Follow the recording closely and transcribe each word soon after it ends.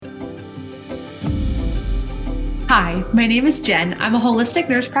Hi, my name is Jen. I'm a holistic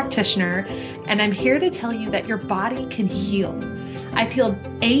nurse practitioner, and I'm here to tell you that your body can heal. I've healed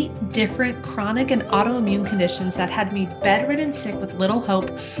 8 different chronic and autoimmune conditions that had me bedridden sick with little hope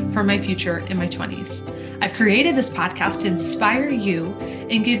for my future in my 20s. I've created this podcast to inspire you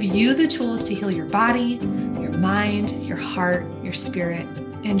and give you the tools to heal your body, your mind, your heart, your spirit,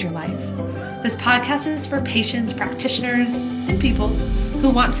 and your life. This podcast is for patients, practitioners, and people who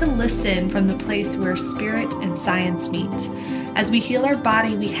want to listen from the place where spirit and science meet. As we heal our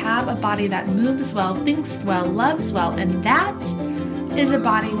body, we have a body that moves well, thinks well, loves well, and that is a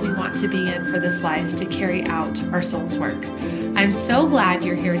body we want to be in for this life to carry out our soul's work. I'm so glad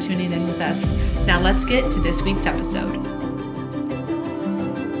you're here tuning in with us. Now let's get to this week's episode.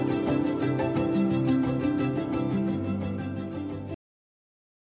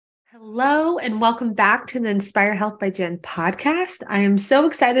 Hello, and welcome back to the Inspire Health by Jen podcast. I am so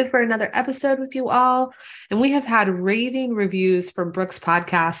excited for another episode with you all. And we have had raving reviews from Brooke's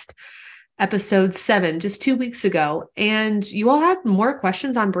podcast, episode 7, just 2 weeks ago. And you all had more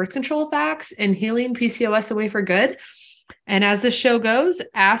questions on birth control facts and healing PCOS away for good. And as the show goes,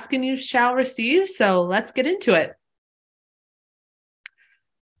 ask and you shall receive. So let's get into it.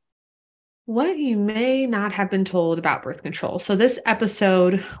 What you may not have been told about birth control. So this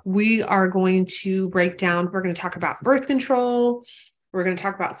episode, we are going to break down, we're going to talk about birth control. We're going to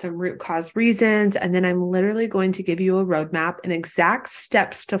talk about some root cause reasons. And then I'm literally going to give you a roadmap and exact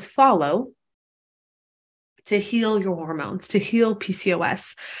steps to follow to heal your hormones, to heal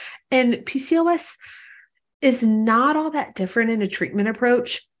PCOS. And PCOS is not all that different in a treatment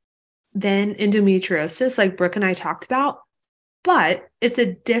approach than endometriosis, like Brooke and I talked about, but it's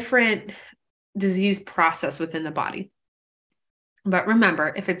a different disease process within the body. But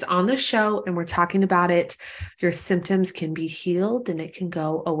remember, if it's on the show and we're talking about it, your symptoms can be healed and it can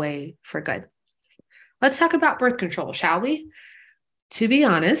go away for good. Let's talk about birth control, shall we? To be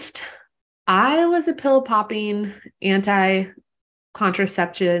honest, I was a pill popping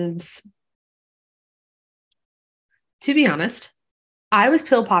anti-contraceptions. To be honest, I was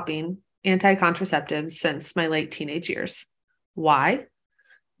pill popping anti-contraceptives since my late teenage years. Why?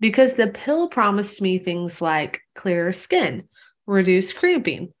 Because the pill promised me things like clearer skin, reduced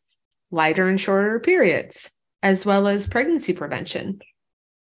cramping, lighter and shorter periods, as well as pregnancy prevention.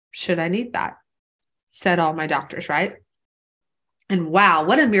 Should I need that? Said all my doctors, right? And wow,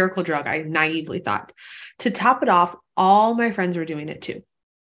 what a miracle drug, I naively thought. To top it off, all my friends were doing it too.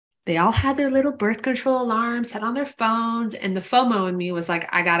 They all had their little birth control alarms set on their phones, and the FOMO in me was like,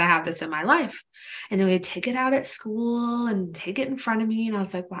 I got to have this in my life. And then we'd take it out at school and take it in front of me. And I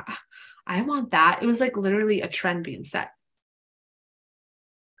was like, wow, I want that. It was like literally a trend being set.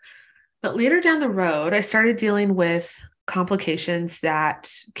 But later down the road, I started dealing with complications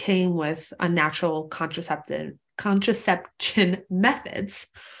that came with unnatural contraception methods.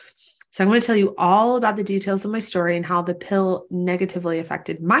 So I'm going to tell you all about the details of my story and how the pill negatively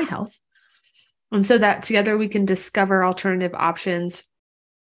affected my health. And so that together we can discover alternative options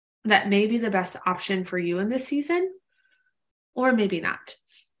that may be the best option for you in this season, or maybe not.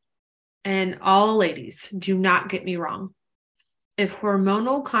 And all ladies, do not get me wrong. If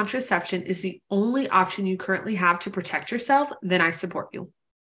hormonal contraception is the only option you currently have to protect yourself, then I support you.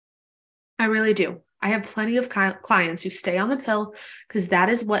 I really do. I have plenty of clients who stay on the pill because that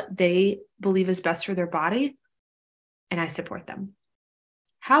is what they believe is best for their body, and I support them.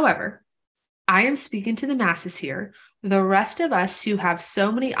 However, I am speaking to the masses here. The rest of us who have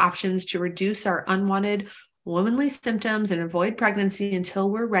so many options to reduce our unwanted womanly symptoms and avoid pregnancy until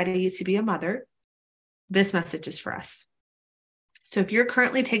we're ready to be a mother, this message is for us. So if you're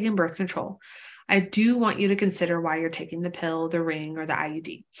currently taking birth control, I do want you to consider why you're taking the pill, the ring, or the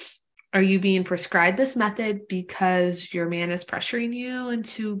IUD. Are you being prescribed this method because your man is pressuring you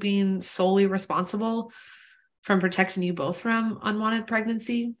into being solely responsible from protecting you both from unwanted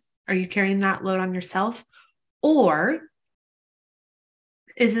pregnancy? Are you carrying that load on yourself? Or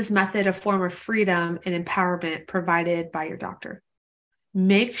is this method a form of freedom and empowerment provided by your doctor?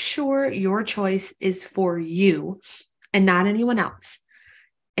 Make sure your choice is for you and not anyone else.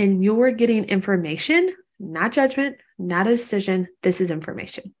 And you're getting information, not judgment, not a decision. This is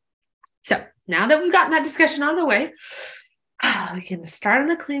information. So now that we've gotten that discussion out of the way, we can start on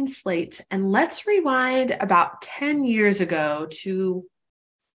a clean slate, and let's rewind about 10 years ago to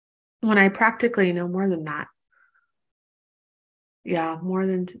when I practically know more than that. Yeah, more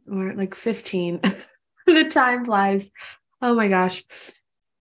like 15. The time flies. Oh my gosh.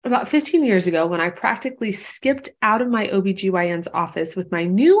 about 15 years ago, when I practically skipped out of my OBGYN's office with my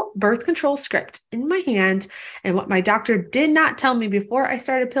new birth control script in my hand, and what my doctor did not tell me before I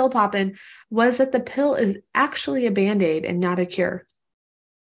started pill popping was that the pill is actually a Band-Aid and not a cure.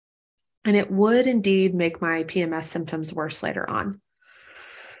 And it would indeed make my PMS symptoms worse later on.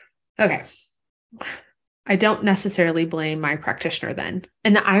 Okay. I don't necessarily blame my practitioner then.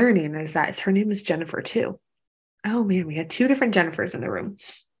 And the irony is that her name is Jennifer too. Oh man, we had two different Jennifers in the room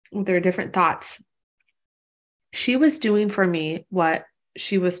with their different thoughts. She was doing for me what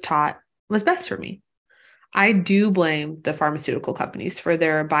she was taught was best for me. I do blame the pharmaceutical companies for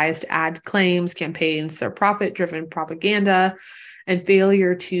their biased ad claims, campaigns, their profit-driven propaganda, and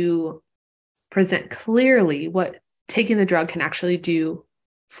failure to present clearly what taking the drug can actually do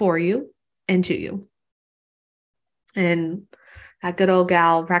for you and to you. And that good old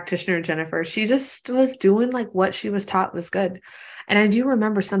gal practitioner, Jennifer, she just was doing like what she was taught was good. And I do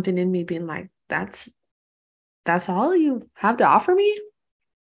remember something in me being like, that's all you have to offer me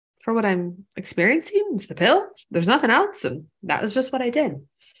for what I'm experiencing? It's the pill. There's nothing else. And that was just what I did.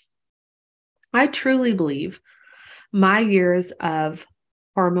 I truly believe my years of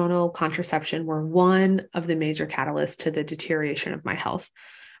hormonal contraception were one of the major catalysts to the deterioration of my health,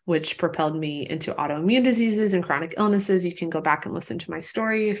 which propelled me into autoimmune diseases and chronic illnesses. You can go back and listen to my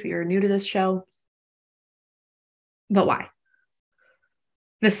story if you're new to this show. But why?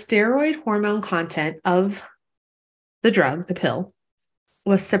 The steroid hormone content of the drug, the pill,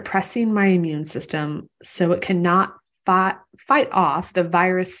 was suppressing my immune system so it cannot fight off the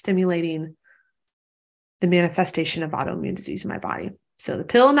virus stimulating the manifestation of autoimmune disease in my body. So the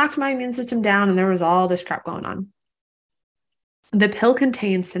pill knocked my immune system down, and there was all this crap going on. The pill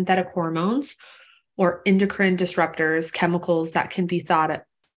contains synthetic hormones or endocrine disruptors, chemicals that can be thought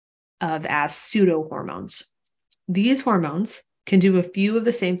of as pseudo hormones. These hormones can do a few of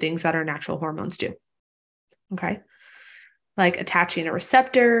the same things that our natural hormones do. Okay. Like attaching to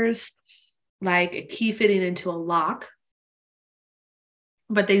receptors, like a key fitting into a lock,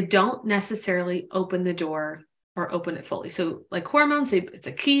 but they don't necessarily open the door or open it fully. So like hormones, it's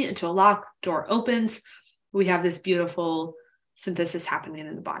a key into a lock, door opens. We have this beautiful synthesis happening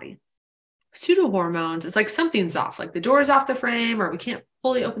in the body. Pseudo hormones, it's like something's off, like the door is off the frame, or we can't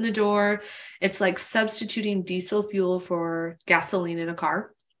fully open the door. It's like substituting diesel fuel for gasoline in a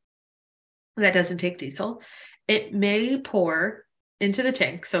car that doesn't take diesel. It may pour into the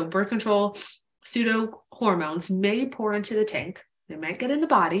tank. So birth control, pseudo hormones may pour into the tank. They might get in the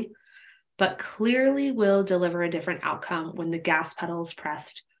body, but clearly will deliver a different outcome when the gas pedal is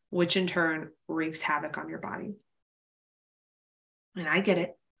pressed, which in turn wreaks havoc on your body. And I get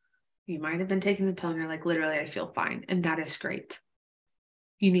it. You might have been taking the pill and you're like, literally, I feel fine. And that is great.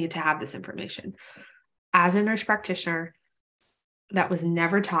 You need to have this information. As a nurse practitioner that was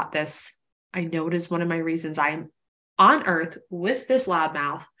never taught this, I know it is one of my reasons I am on earth with this loud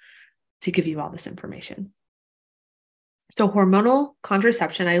mouth to give you all this information. So hormonal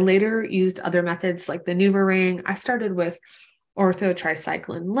contraception, I later used other methods like the NuvaRing. I started with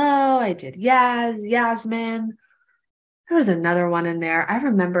orthotricycline low. I did Yasmin. There was another one in there. I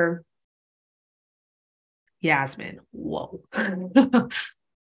remember Yasmin. Whoa.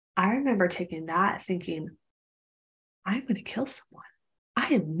 I remember taking that thinking, I'm going to kill someone.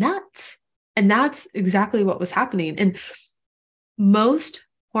 I am nuts. And that's exactly what was happening. And most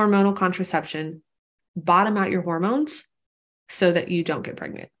hormonal contraception bottom out your hormones so that you don't get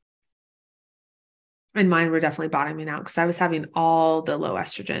pregnant. And mine were definitely bottoming out because I was having all the low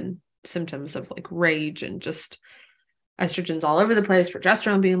estrogen symptoms of like rage and just estrogens all over the place,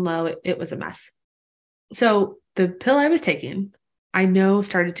 progesterone being low. It was a mess. So the pill I was taking, I know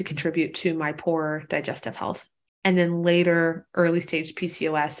started to contribute to my poor digestive health. And then later early stage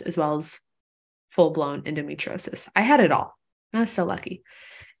PCOS, as well as full-blown endometriosis. I had it all. I was so lucky.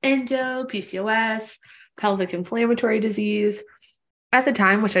 Endo, PCOS, pelvic inflammatory disease at the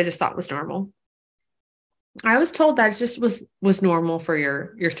time, which I just thought was normal. I was told that it just was normal for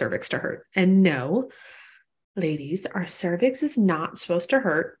your cervix to hurt. And no, ladies, our cervix is not supposed to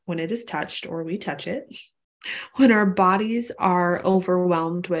hurt when it is touched or we touch it. When our bodies are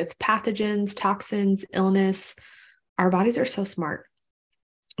overwhelmed with pathogens, toxins, illness, our bodies are so smart.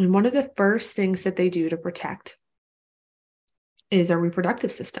 And one of the first things that they do to protect is our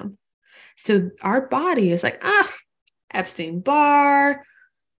reproductive system. So our body is like, Epstein-Barr,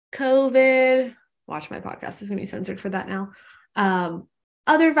 COVID. Watch my podcast. It's going to be censored for that now.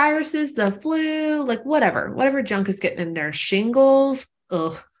 Other viruses, the flu, like whatever junk is getting in there. Shingles.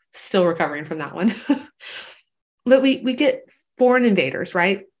 Still recovering from that one. But we get foreign invaders,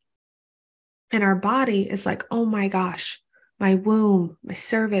 right? And our body is like, oh my gosh, my womb, my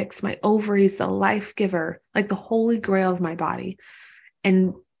cervix, my ovaries, the life giver, like the holy grail of my body.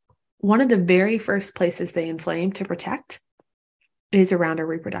 And one of the very first places they inflame to protect is around our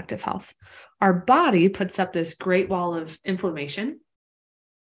reproductive health. Our body puts up this great wall of inflammation,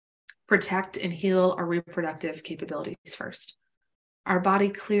 protect and heal our reproductive capabilities first. Our body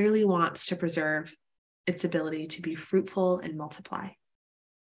clearly wants to preserve its ability to be fruitful and multiply.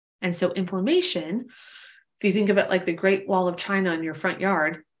 And so inflammation, if you think of it like the Great Wall of China in your front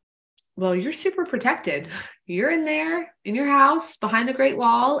yard, well, you're super protected. You're in there in your house behind the Great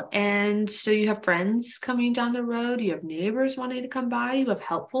Wall. And so you have friends coming down the road. You have neighbors wanting to come by. You have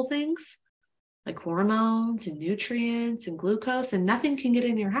helpful things like hormones and nutrients and glucose, and nothing can get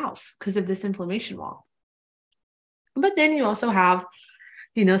in your house because of this inflammation wall. But then you also have,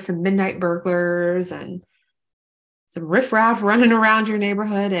 some midnight burglars and some riffraff running around your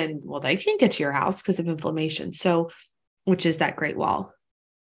neighborhood, and well, they can't get to your house because of inflammation. So, which is that Great Wall.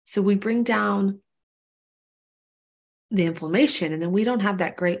 So we bring down the inflammation, and then we don't have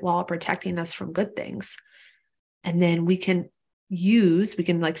that Great Wall protecting us from good things. And then we can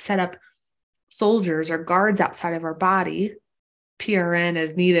set up soldiers or guards outside of our body, PRN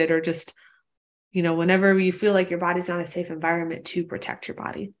as needed, or just, whenever you feel like your body's not a safe environment to protect your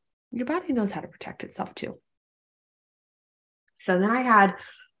body. Your body knows how to protect itself too. So then I had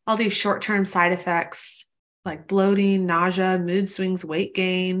all these short-term side effects like bloating, nausea, mood swings, weight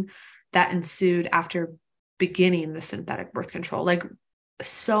gain that ensued after beginning the synthetic birth control. Like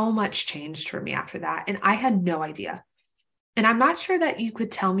so much changed for me after that. And I had no idea. And I'm not sure that you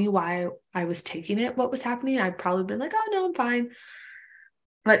could tell me why I was taking it, what was happening. I'd probably been like, oh no, I'm fine.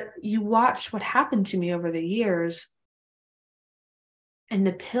 But you watch what happened to me over the years. And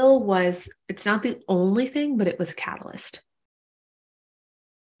the pill it's not the only thing, but it was catalyst.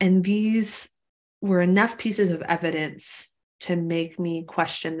 And these were enough pieces of evidence to make me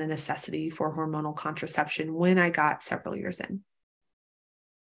question the necessity for hormonal contraception when I got several years in.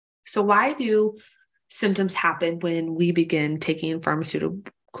 So why do symptoms happen when we begin taking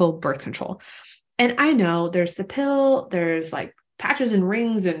pharmaceutical birth control? And I know there's the pill, there's like patches and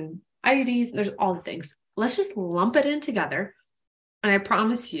rings and IUDs, there's all the things. Let's just lump it in together. And I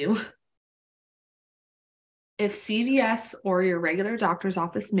promise you, if CVS or your regular doctor's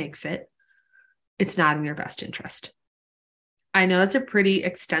office makes it, it's not in your best interest. I know it's a pretty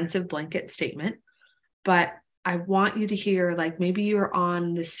extensive blanket statement, but I want you to hear, like maybe you're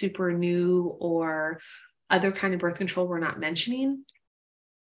on the super new or other kind of birth control we're not mentioning.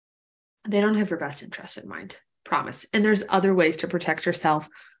 They don't have your best interest in mind, promise. And there's other ways to protect yourself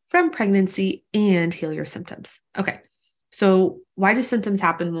from pregnancy and heal your symptoms. Okay, so why do symptoms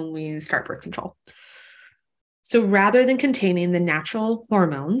happen when we start birth control? So rather than containing the natural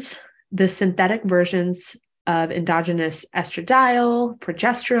hormones, the synthetic versions of endogenous estradiol,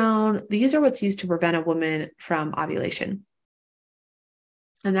 progesterone, these are what's used to prevent a woman from ovulation.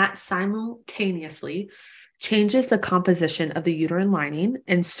 And that simultaneously changes the composition of the uterine lining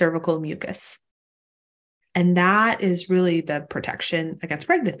and cervical mucus. And that is really the protection against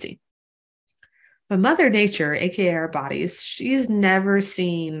pregnancy. But Mother Nature, aka our bodies, she's never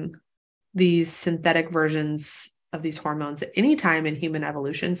seen these synthetic versions of these hormones at any time in human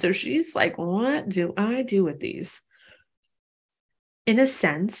evolution. So she's like, what do I do with these? In a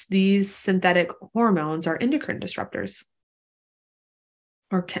sense, these synthetic hormones are endocrine disruptors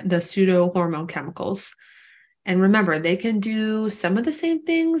or the pseudo hormone chemicals. And remember, they can do some of the same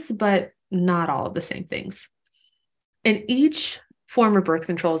things, but not all of the same things. And each form of birth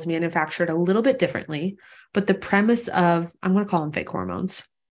control is manufactured a little bit differently, but the premise of, I'm going to call them fake hormones,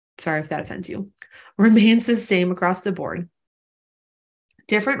 sorry if that offends you, remains the same across the board.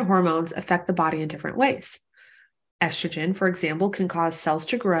 Different hormones affect the body in different ways. Estrogen, for example, can cause cells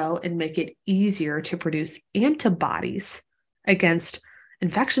to grow and make it easier to produce antibodies against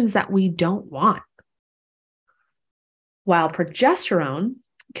infections that we don't want. While progesterone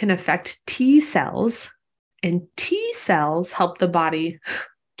can affect T cells, and T cells help the body,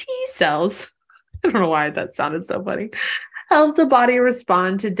 T cells, I don't know why that sounded so funny, help the body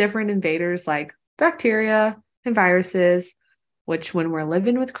respond to different invaders like bacteria and viruses, which when we're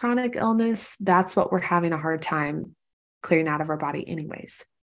living with chronic illness, that's what we're having a hard time clearing out of our body anyways.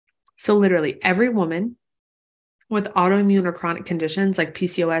 So literally every woman with autoimmune or chronic conditions like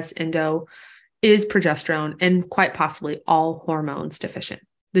PCOS, endo, is progesterone and quite possibly all hormones deficient.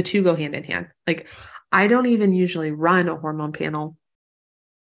 The two go hand in hand. Like I don't even usually run a hormone panel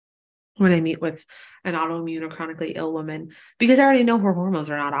when I meet with an autoimmune or chronically ill woman because I already know her hormones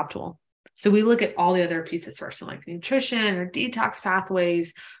are not optimal. So we look at all the other pieces first, like nutrition or detox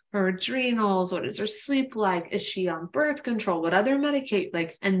pathways, her adrenals? What is her sleep like? Is she on birth control? What other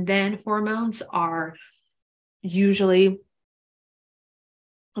medicate? And then hormones are usually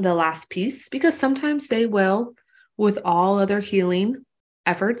the last piece, because sometimes they will, with all other healing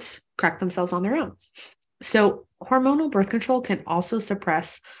efforts, correct themselves on their own. So hormonal birth control can also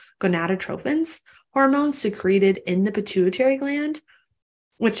suppress gonadotropins, hormones secreted in the pituitary gland,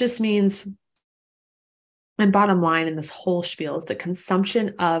 which just means, and bottom line in this whole spiel, is the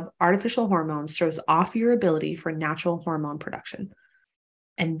consumption of artificial hormones throws off your ability for natural hormone production.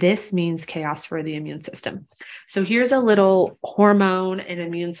 And this means chaos for the immune system. So here's a little hormone and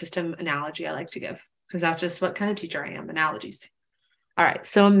immune system analogy I like to give, because that's just what kind of teacher I am, analogies. All right.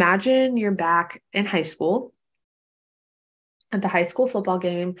 So imagine you're back in high school at the high school football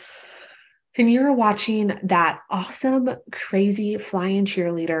game, and you're watching that awesome, crazy flying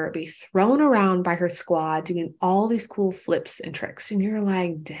cheerleader be thrown around by her squad doing all these cool flips and tricks. And you're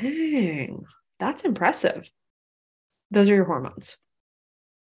like, dang, that's impressive. Those are your hormones.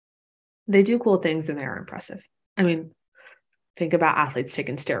 They do cool things and they are impressive. I mean, think about athletes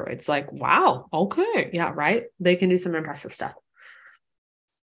taking steroids. Like, wow, okay. Yeah, right. They can do some impressive stuff.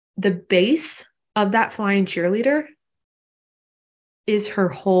 The base of that flying cheerleader is her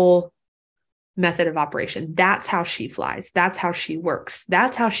whole method of operation. That's how she flies. That's how she works.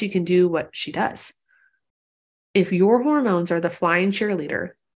 That's how she can do what she does. If your hormones are the flying cheerleader,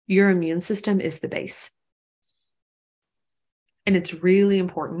 your immune system is the base. And it's really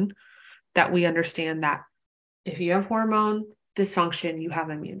important that we understand that if you have hormone dysfunction, you have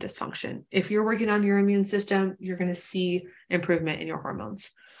immune dysfunction. If you're working on your immune system, you're going to see improvement in your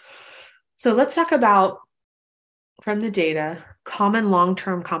hormones. So let's talk about, from the data, common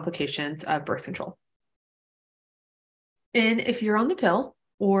long-term complications of birth control. And if you're on the pill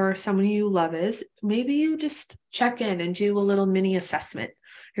or someone you love is, maybe you just check in and do a little mini assessment,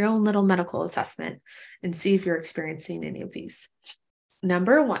 your own little medical assessment, and see if you're experiencing any of these.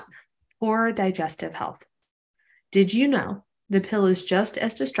 Number 1, poor digestive health. Did you know the pill is just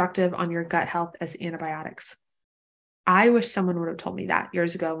as destructive on your gut health as antibiotics? I wish someone would have told me that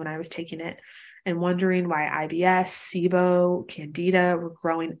years ago when I was taking it and wondering why IBS, SIBO, Candida were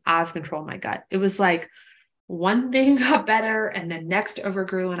growing out of control in my gut. It was like one thing got better and the next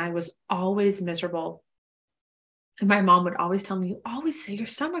overgrew, and I was always miserable. And my mom would always tell me, you always say your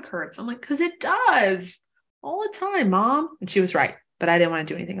stomach hurts. I'm like, because it does all the time, Mom. And she was right, but I didn't want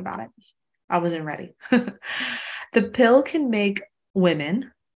to do anything about it. I wasn't ready. The pill can make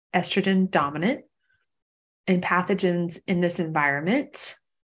women estrogen dominant and pathogens in this environment,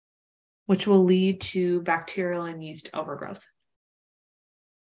 which will lead to bacterial and yeast overgrowth.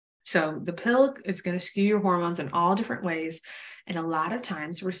 So the pill is going to skew your hormones in all different ways. And a lot of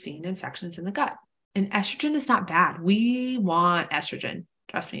times we're seeing infections in the gut. And estrogen is not bad. We want estrogen.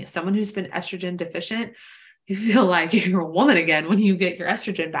 Trust me, as someone who's been estrogen deficient, you feel like you're a woman again when you get your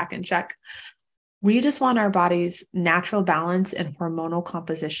estrogen back in check. We just want our body's natural balance and hormonal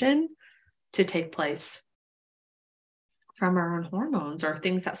composition to take place from our own hormones or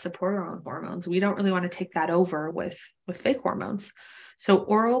things that support our own hormones. We don't really want to take that over with fake hormones. So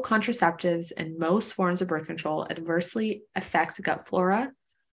oral contraceptives and most forms of birth control adversely affect gut flora,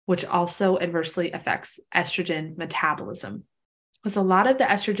 which also adversely affects estrogen metabolism. Because a lot of the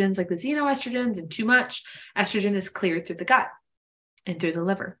estrogens, like the xenoestrogens and too much estrogen, is cleared through the gut and through the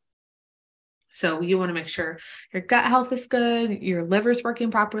liver. So you want to make sure your gut health is good, your liver's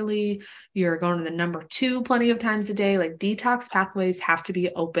working properly, you're going to the number 2 plenty of times a day. Like detox pathways have to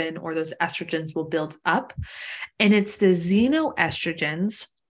be open or those estrogens will build up. And it's the xenoestrogens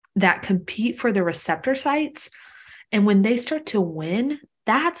that compete for the receptor sites. And when they start to win,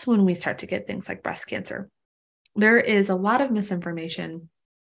 that's when we start to get things like breast cancer. There is a lot of misinformation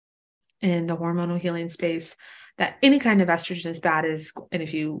in the hormonal healing space that any kind of estrogen is bad, and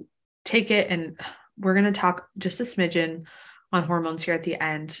if you take it, and we're going to talk just a smidgen on hormones here at the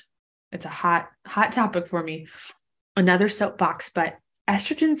end. It's a hot topic for me. Another soapbox, but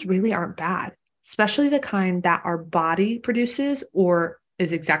estrogens really aren't bad, especially the kind that our body produces or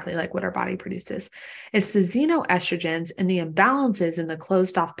is exactly like what our body produces. It's the xenoestrogens and the imbalances in the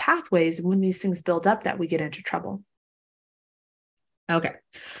closed off pathways when these things build up that we get into trouble. Okay.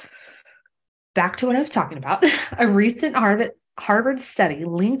 Back to what I was talking about. A recent Harvard study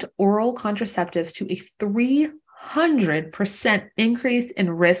linked oral contraceptives to a 300% increase in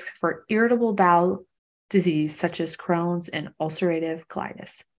risk for irritable bowel disease, such as Crohn's and ulcerative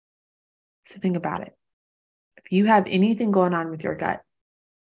colitis. So think about it. If you have anything going on with your gut,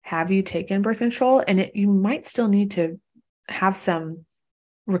 have you taken birth control? And you might still need to have some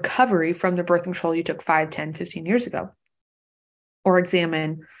recovery from the birth control you took 5, 10, 15 years ago. Or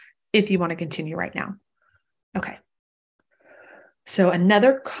examine if you want to continue right now. Okay. So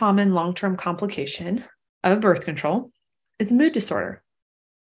another common long-term complication of birth control is mood disorder.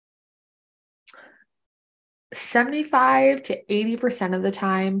 75 to 80% of the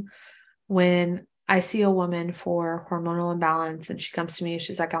time when I see a woman for hormonal imbalance and she comes to me,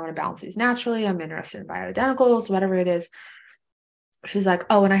 she's like, I want to balance these naturally. I'm interested in bioidenticals, whatever it is. She's like,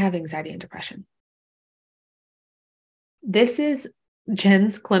 oh, and I have anxiety and depression. This is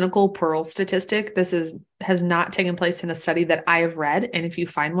Jen's clinical Pearl statistic. Has not taken place in a study that I have read. And if you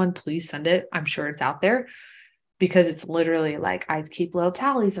find one, please send it. I'm sure it's out there because it's literally like, I keep little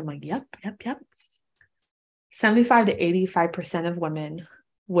tallies. I'm like, yep. 75 to 85% of women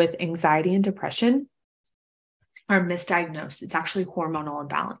with anxiety and depression are misdiagnosed. It's actually hormonal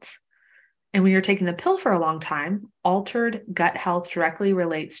imbalance. And when you're taking the pill for a long time, altered gut health directly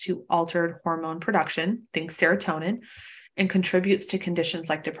relates to altered hormone production, think serotonin, and contributes to conditions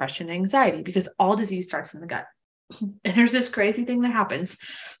like depression and anxiety because all disease starts in the gut. And there's this crazy thing that happens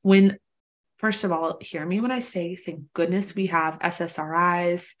when, first of all, hear me when I say, thank goodness we have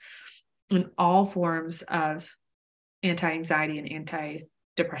SSRIs and all forms of anti-anxiety and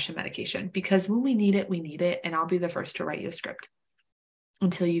anti-depression medication, because when we need it, and I'll be the first to write you a script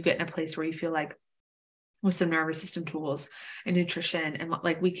until you get in a place where you feel like with some nervous system tools and nutrition and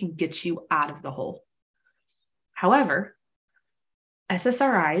like we can get you out of the hole. However,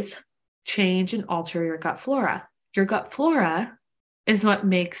 SSRIs change and alter your gut flora. Your gut flora is what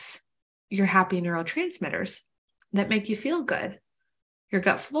makes your happy neurotransmitters that make you feel good. Your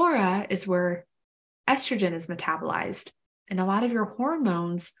gut flora is where estrogen is metabolized, and a lot of your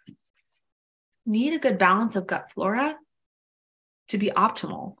hormones need a good balance of gut flora to be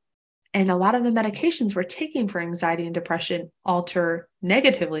optimal. And a lot of the medications we're taking for anxiety and depression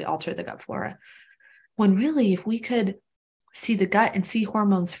negatively alter the gut flora. When really, if we could see the gut and see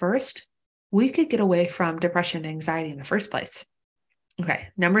hormones first, we could get away from depression and anxiety in the first place. Okay,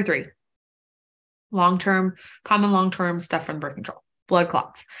 number 3, common long-term stuff from birth control, blood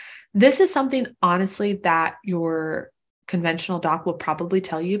clots. This is something, honestly, that your conventional doc will probably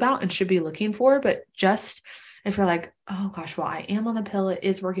tell you about and should be looking for, but just if you're like, oh gosh, well, I am on the pill, it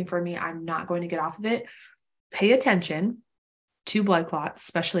is working for me, I'm not going to get off of it, pay attention to blood clots,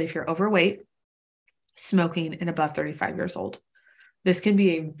 especially if you're overweight, smoking, and above 35 years old. This can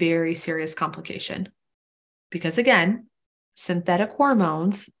be a very serious complication because, again, synthetic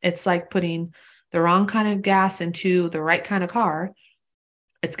hormones, it's like putting the wrong kind of gas into the right kind of car.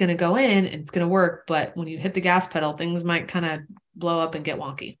 It's going to go in and it's going to work, but when you hit the gas pedal, things might kind of blow up and get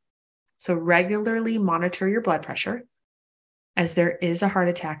wonky. So regularly monitor your blood pressure, as there is a heart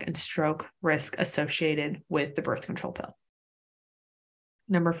attack and stroke risk associated with the birth control pill.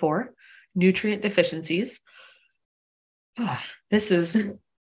 Number 4, nutrient deficiencies. This is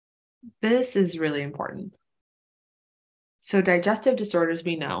really important. So digestive disorders,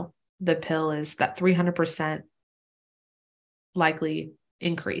 we know the pill is that 300% likely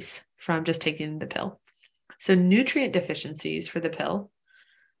increase from just taking the pill. So nutrient deficiencies for the pill,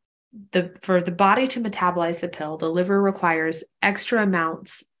 for the body to metabolize the pill, the liver requires extra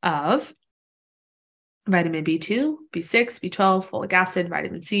amounts of vitamin B2, B6, B12, folic acid,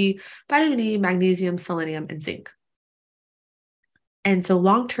 vitamin C, vitamin E, magnesium, selenium, and zinc. And so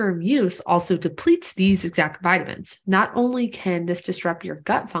long-term use also depletes these exact vitamins. Not only can this disrupt your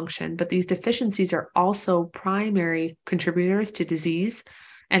gut function, but these deficiencies are also primary contributors to disease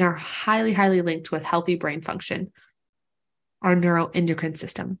and are highly, highly linked with healthy brain function, our neuroendocrine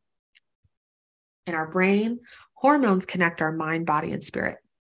system. In our brain, hormones connect our mind, body, and spirit.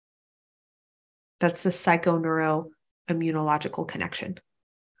 That's the psychoneuroimmunological connection.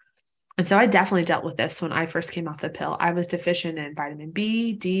 And so I definitely dealt with this when I first came off the pill. I was deficient in vitamin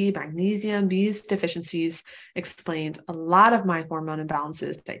B, D, magnesium. These deficiencies explained a lot of my hormone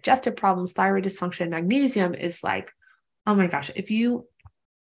imbalances, digestive problems, thyroid dysfunction. Magnesium is like, oh my gosh, if you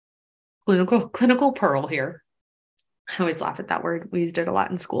clinical pearl here. I always laugh at that word. We used it a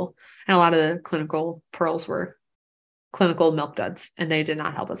lot in school. And a lot of the clinical pearls were clinical milk duds, and they did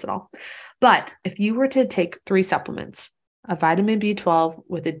not help us at all. But if you were to take 3 supplements, a vitamin B12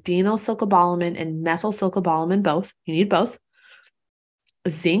 with adenosylcobalamin and methylcobalamin, both, you need both,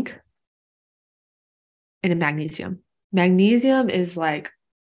 zinc, and a magnesium. Magnesium is like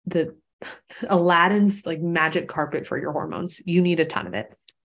the Aladdin's like magic carpet for your hormones. You need a ton of it.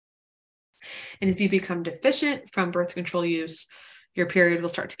 And if you become deficient from birth control use, your period will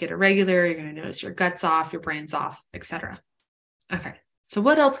start to get irregular. You're going to notice your gut's off, your brain's off, etc. Okay. So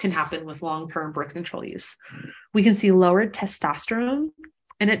what else can happen with long-term birth control use? We can see lowered testosterone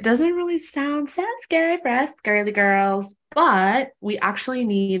And it doesn't really sound so scary for us girly girls, but we actually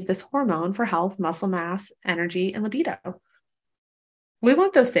need this hormone for health, muscle mass, energy, and libido. We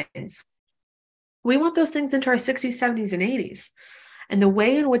want those things. We want those things into our 60s, 70s, and 80s. And the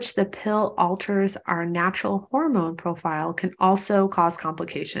way in which the pill alters our natural hormone profile can also cause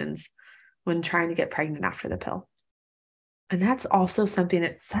complications when trying to get pregnant after the pill. And that's also something,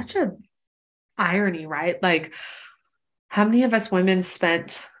 it's such a irony, right? Like, how many of us women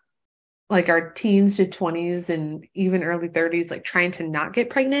spent like our teens to 20s and even early 30s, like trying to not get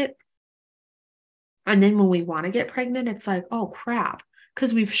pregnant? And then when we want to get pregnant, it's like, oh crap,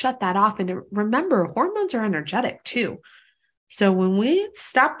 because we've shut that off. And remember, hormones are energetic too. So when we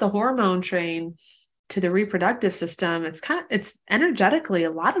stop the hormone train to the reproductive system, it's energetically,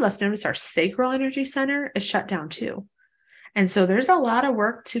 a lot of us notice our sacral energy center is shut down too. And so there's a lot of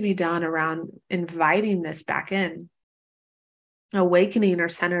work to be done around inviting this back in, awakening our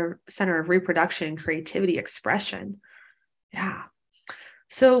center of reproduction, creativity, expression. Yeah.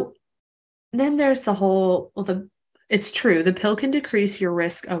 So then there's the whole, it's true, the pill can decrease your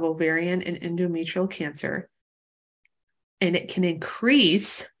risk of ovarian and endometrial cancer, and it can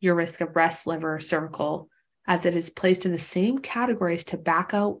increase your risk of breast, liver, cervical, as it is placed in the same category as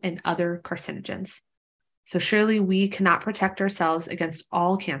tobacco and other carcinogens. So surely we cannot protect ourselves against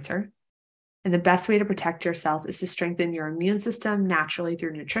all cancer. And the best way to protect yourself is to strengthen your immune system naturally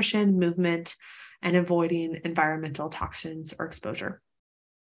through nutrition, movement, and avoiding environmental toxins or exposure.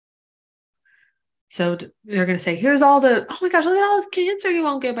 So they're going to say, here's all oh my gosh, look at all this cancer you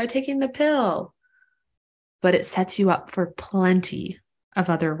won't get by taking the pill. But it sets you up for plenty of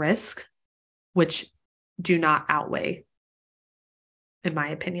other risks, which do not outweigh, in my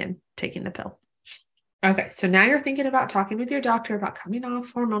opinion, taking the pill. Okay, so now you're thinking about talking with your doctor about coming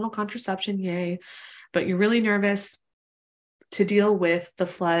off hormonal contraception, yay, but you're really nervous to deal with the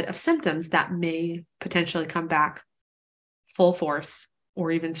flood of symptoms that may potentially come back full force or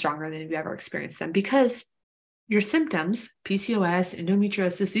even stronger than you've ever experienced them, because your symptoms, PCOS,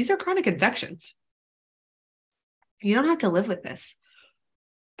 endometriosis, these are chronic infections. You don't have to live with this,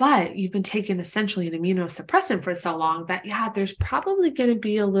 but you've been taking essentially an immunosuppressant for so long that, yeah, there's probably going to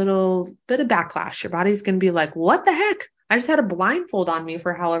be a little bit of backlash. Your body's going to be like, what the heck? I just had a blindfold on me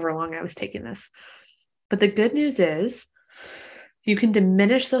for however long I was taking this. But the good news is you can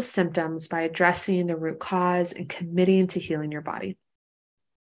diminish those symptoms by addressing the root cause and committing to healing your body.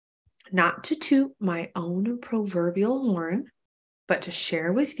 Not to toot my own proverbial horn, but to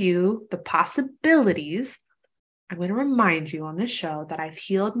share with you the possibilities. I'm going to remind you on this show that I've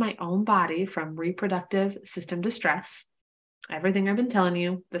healed my own body from reproductive system distress. Everything I've been telling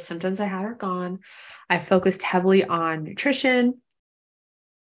you, the symptoms I had are gone. I focused heavily on nutrition,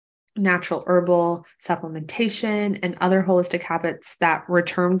 natural herbal supplementation, and other holistic habits that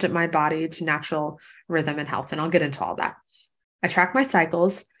returned my body to natural rhythm and health. And I'll get into all that. I track my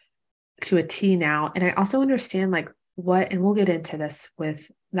cycles to a T now. And I also understand and we'll get into this with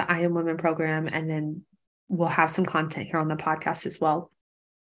the I Am Women program, and then we'll have some content here on the podcast as well.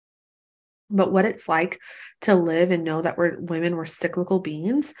 But what it's like to live and know that we're cyclical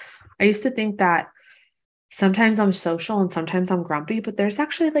beings. I used to think that sometimes I'm social and sometimes I'm grumpy, but there's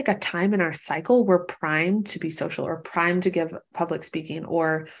actually like a time in our cycle we're primed to be social or primed to give public speaking,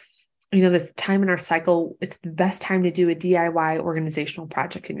 or, this time in our cycle, it's the best time to do a DIY organizational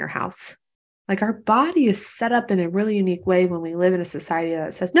project in your house. Like, our body is set up in a really unique way when we live in a society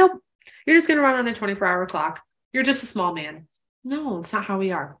that says, nope, you're just going to run on a 24-hour clock. You're just a small man. No, it's not how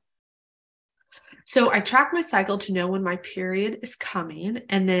we are. So I track my cycle to know when my period is coming,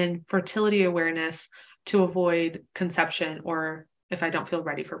 and then fertility awareness to avoid conception or if I don't feel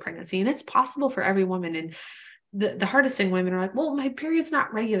ready for pregnancy. And it's possible for every woman. And the hardest thing, women are like, well, my period's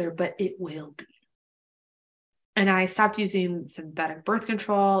not regular, but it will be. And I stopped using synthetic birth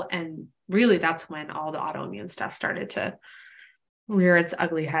control. And really, that's when all the autoimmune stuff started to rear its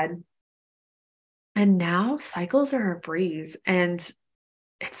ugly head. And now cycles are a breeze. And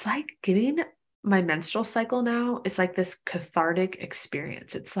it's like getting my menstrual cycle now is like this cathartic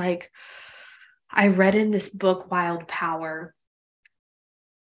experience. It's like, I read in this book, Wild Power,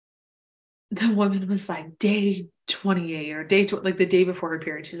 the woman was like day 28 or like the day before her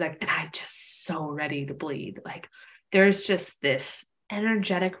period. She's like, and I'm just so ready to bleed. Like, there's just this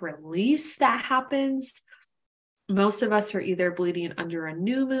energetic release that happens. Most of us are either bleeding under a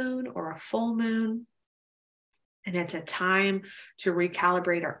new moon or a full moon. And it's a time to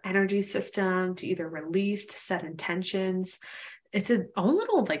recalibrate our energy system, to either release, to set intentions. It's a own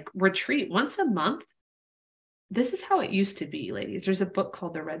little retreat once a month. This is how it used to be, ladies. There's a book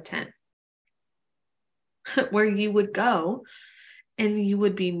called The Red Tent where you would go and you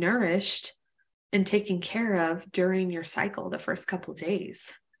would be nourished and taken care of during your cycle the first couple of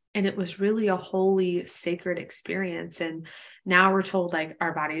days. And it was really a holy, sacred experience. And now we're told like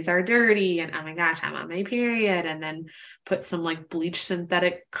our bodies are dirty and oh my gosh, I'm on my period. And then put some like bleach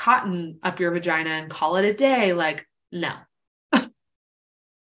synthetic cotton up your vagina and call it a day. Like, no.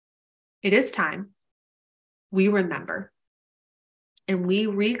 It is time we remember and we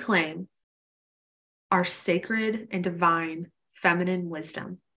reclaim our sacred and divine feminine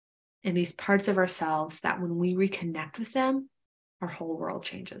wisdom and these parts of ourselves that when we reconnect with them, our whole world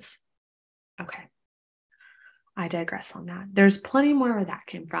changes. Okay. I digress on that. There's plenty more where that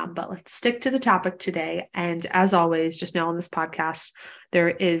came from, but let's stick to the topic today. And as always, just know on this podcast, there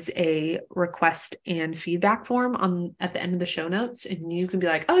is a request and feedback form at the end of the show notes. And you can be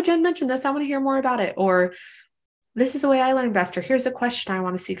like, oh, Jen mentioned this. I want to hear more about it. Or this is the way I learn best. Or here's a question I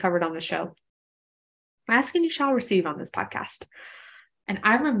want to see covered on the show. Ask and you shall receive on this podcast. And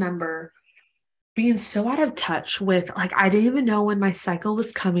I remember being so out of touch with, like, I didn't even know when my cycle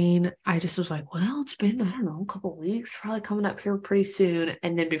was coming. I just was like, well, it's been, I don't know, a couple of weeks, probably coming up here pretty soon.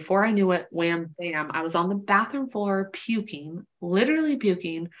 And then before I knew it, wham, bam, I was on the bathroom floor puking, literally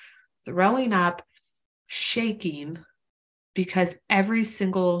puking, throwing up, shaking, because every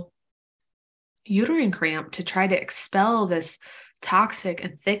single uterine cramp to try to expel this toxic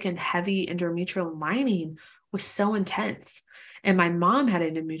and thick and heavy endometrial lining was so intense. And my mom had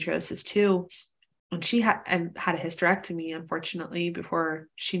endometriosis too. And she had a hysterectomy, unfortunately, before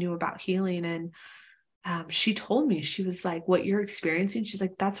she knew about healing. And she told me, she was like, what you're experiencing, she's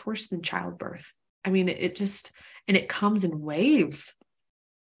like, that's worse than childbirth. I mean, and it comes in waves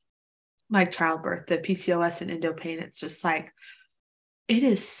like childbirth, the PCOS and endo pain. It's just like, it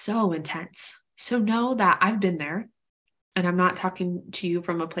is so intense. So know that I've been there. And I'm not talking to you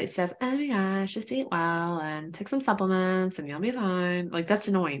from a place of, oh my gosh, just eat well and take some supplements and you'll be fine. Like, that's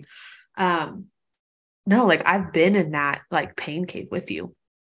annoying. No, like I've been in that like pain cave with you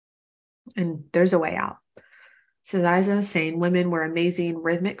and there's a way out. So as I was saying, women were amazing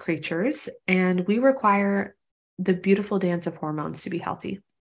rhythmic creatures and we require the beautiful dance of hormones to be healthy.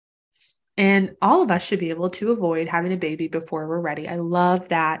 And all of us should be able to avoid having a baby before we're ready. I love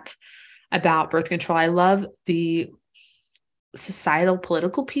that about birth control. I love the societal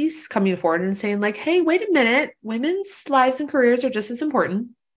political piece coming forward and saying like, hey, wait a minute, women's lives and careers are just as important.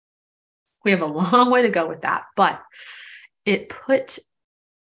 We have a long way to go with that, but it put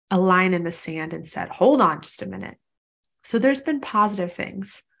a line in the sand and said, hold on just a minute. So there's been positive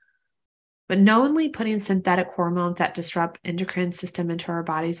things, but knowingly putting synthetic hormones that disrupt endocrine system into our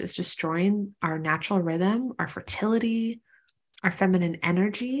bodies is destroying our natural rhythm, our fertility, our feminine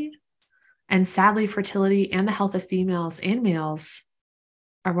energy. And sadly, fertility and the health of females and males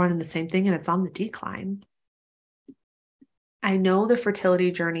are running the same thing and it's on the decline. I know the fertility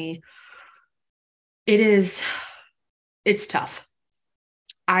journey, it's tough.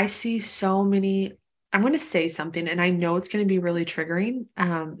 I see so many, I'm going to say something and I know it's going to be really triggering.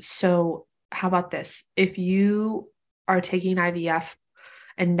 So how about this? If you are taking IVF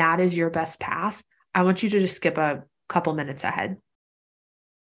and that is your best path, I want you to just skip a couple minutes ahead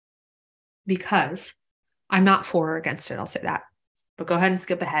because I'm not for or against it. I'll say that, but go ahead and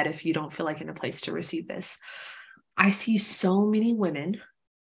skip ahead if you don't feel like in a place to receive this. I see so many women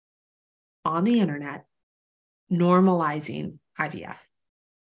on the internet normalizing IVF.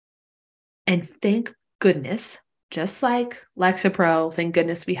 And thank goodness, just like Lexapro, thank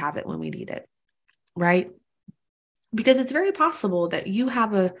goodness we have it when we need it, right? Because it's very possible that you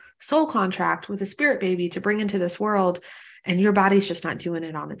have a soul contract with a spirit baby to bring into this world and your body's just not doing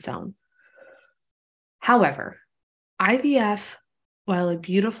it on its own. However, IVF, while a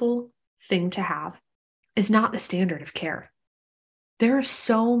beautiful thing to have, is not the standard of care. There are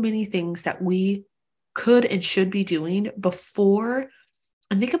so many things that we could and should be doing before.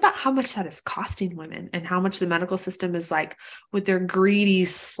 And think about how much that is costing women and how much the medical system is like with their greedy,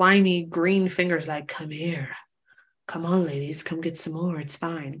 slimy, green fingers, like, come here, come on, ladies, come get some more. It's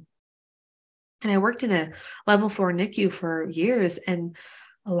fine. And I worked in a level 4 NICU for years. And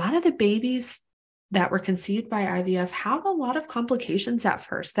a lot of the babies that were conceived by IVF have a lot of complications at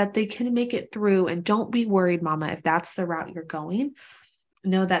first that they can make it through. And don't be worried, mama, if that's the route you're going.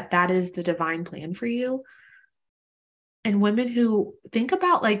 Know that that is the divine plan for you. And women who think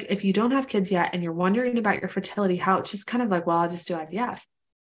about, like, if you don't have kids yet and you're wondering about your fertility, how it's just kind of like, well, I'll just do IVF.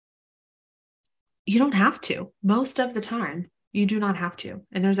 You don't have to. Most of the time, you do not have to.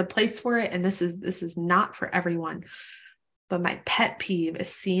 And there's a place for it. And this is not for everyone. But my pet peeve is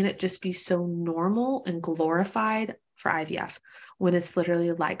seeing it just be so normal and glorified for IVF when it's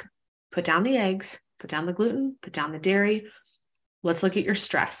literally like, put down the eggs, put down the gluten, put down the dairy, Let's look at your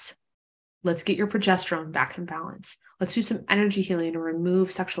stress. Let's get your progesterone back in balance. Let's do some energy healing to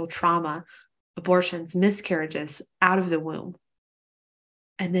remove sexual trauma, abortions, miscarriages out of the womb.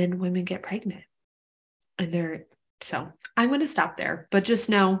 And then women get pregnant. So I'm going to stop there, but just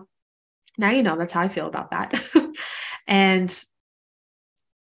know, now you know that's how I feel about that. And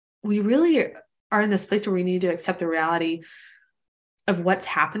we really are in this place where we need to accept the reality of what's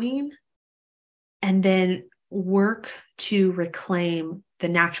happening and then work to reclaim the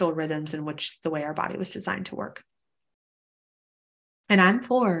natural rhythms in which the way our body was designed to work. And I'm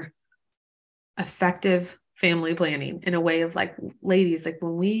for effective family planning in a way of like, ladies, like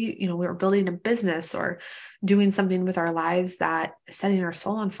when we were building a business or doing something with our lives that is setting our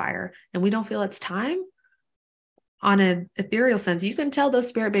soul on fire and we don't feel it's time, on an ethereal sense, you can tell those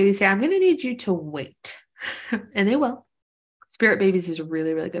spirit babies, hey, I'm going to need you to wait. And they will. Spirit Babies is a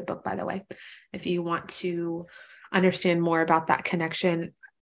really, really good book, by the way. If you want to understand more about that connection,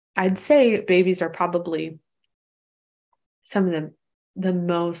 I'd say babies are probably some of the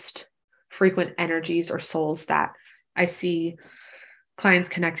most frequent energies or souls that I see clients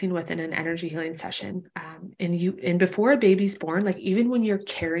connecting with in an energy healing session. And before a baby's born, like even when you're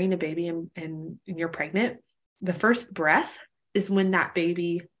carrying a baby and you're pregnant, the first breath is when that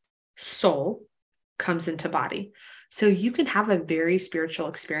baby soul comes into body. So you can have a very spiritual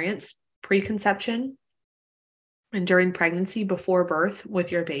experience pre-conception and during pregnancy, before birth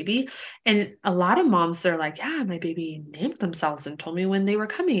with your baby. And a lot of moms, they're like, yeah, my baby named themselves and told me when they were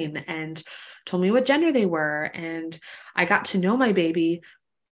coming and told me what gender they were. And I got to know my baby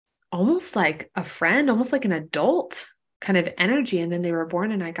almost like a friend, almost like an adult kind of energy. And then they were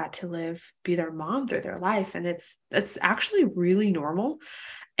born and I got to be their mom through their life. And it's actually really normal.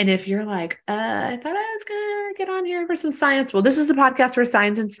 And if you're like, I thought I was going to get on here for some science. Well, this is the podcast where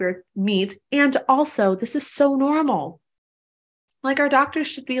science and spirit meet. And also this is so normal. Like our doctors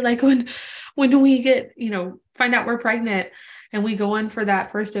should be like, when we get, find out we're pregnant and we go in for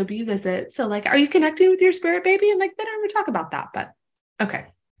that first OB visit. So like, are you connecting with your spirit baby? And like, they don't ever talk about that, but okay,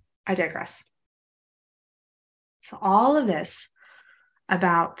 I digress. So all of this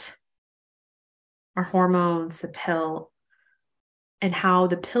about our hormones, the pill, and how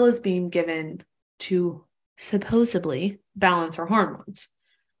the pill is being given to supposedly balance our hormones.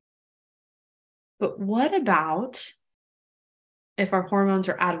 But what about if our hormones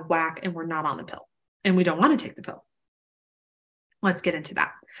are out of whack and we're not on the pill and we don't want to take the pill? Let's get into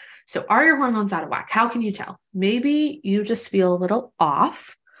that. So are your hormones out of whack? How can you tell? Maybe you just feel a little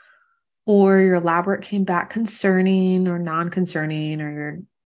off, or your lab work came back concerning or non-concerning, or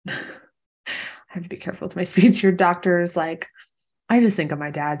I have to be careful with my speech. Your doctor's like, I just think of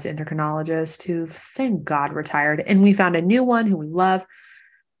my dad's endocrinologist who, thank God, retired. And we found a new one who we love.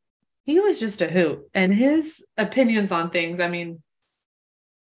 He was just a hoot. And his opinions on things, I mean,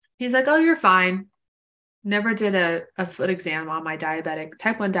 he's like, oh, you're fine. Never did a foot exam on my type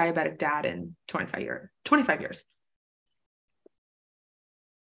 1 diabetic dad in 25 years.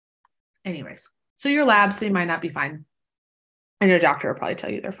 Anyways, so your labs, they might not be fine. And your doctor will probably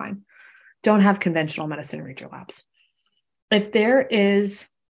tell you they're fine. Don't have conventional medicine read your labs. If there is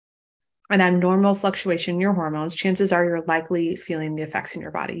an abnormal fluctuation in your hormones, chances are you're likely feeling the effects in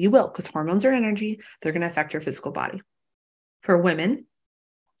your body. You will, because hormones are energy. They're going to affect your physical body. For women,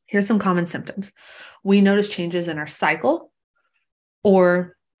 here's some common symptoms. We notice changes in our cycle,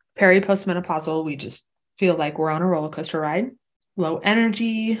 or postmenopausal. We just feel like we're on a roller coaster ride. Low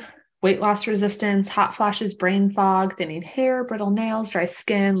energy, weight loss resistance, hot flashes, brain fog, thinning hair, brittle nails, dry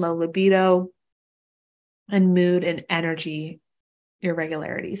skin, low libido, and mood and energy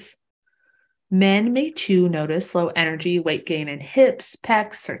irregularities. Men may too notice low energy, weight gain in hips,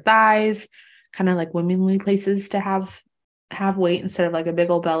 pecs, or thighs, kind of like womanly places to have weight instead of like a big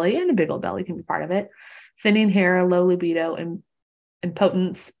old belly, and a big old belly can be part of it. Thinning hair, low libido, and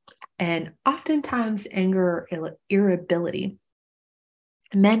impotence, and oftentimes anger or irritability.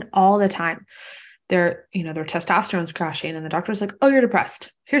 Men all the time, their testosterone's crashing and the doctor's like, oh, you're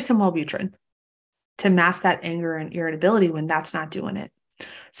depressed. Here's some Wellbutrin to mask that anger and irritability when that's not doing it.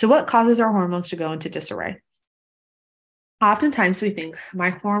 So what causes our hormones to go into disarray? Oftentimes we think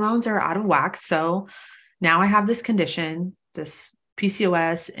my hormones are out of whack. So now I have this condition, this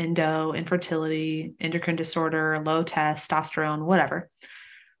PCOS, infertility, endocrine disorder, low testosterone, whatever.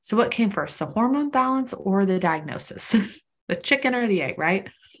 So what came first, the hormone balance or the diagnosis? The chicken or the egg, right?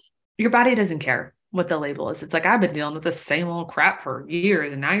 Your body doesn't care what the label is. It's like, I've been dealing with the same old crap for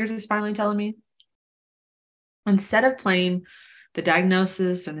years, and now you're just finally telling me. Instead of playing the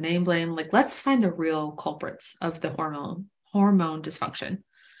diagnosis and the name blame, like, let's find the real culprits of the hormone dysfunction.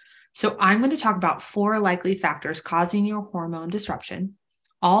 So I'm going to talk about 4 likely factors causing your hormone disruption.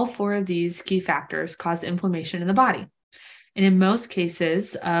 All 4 of these key factors cause inflammation in the body. And in most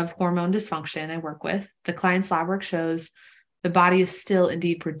cases of hormone dysfunction I work with, the client's lab work shows the body is still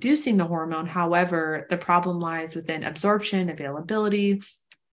indeed producing the hormone. However, the problem lies within absorption, availability,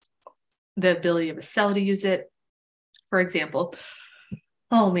 the ability of a cell to use it. For example,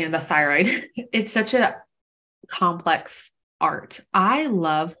 oh man, the thyroid. It's such a complex art. I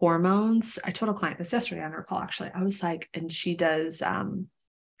love hormones. I told a client this yesterday on her call, actually. I was like, and she does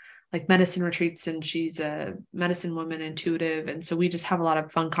like medicine retreats, and she's a medicine woman, intuitive. And so we just have a lot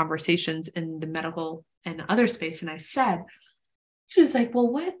of fun conversations in the medical and other space. And I said, she was like, well,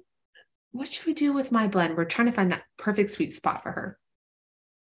 what should we do with my blend? We're trying to find that perfect sweet spot for her.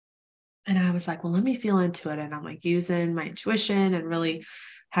 And I was like, well, let me feel into it. And I'm like using my intuition and really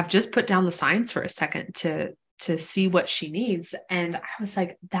have just put down the science for a second to see what she needs. And I was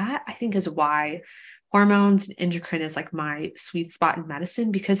like, that I think is why hormones and endocrine is like my sweet spot in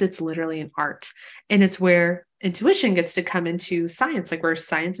medicine, because it's literally an art, and it's where intuition gets to come into science, like where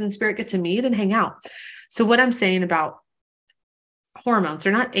science and spirit get to meet and hang out. So what I'm saying about hormones,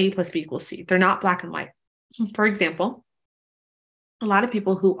 they're not A plus B equals C. They're not black and white. For example, a lot of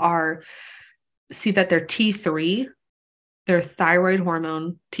people who see that their T3, their thyroid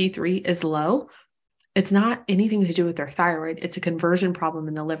hormone T3 is low. It's not anything to do with their thyroid. It's a conversion problem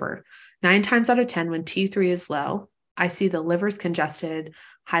in the liver. 9 times out of 10, when T3 is low, I see the liver's congested,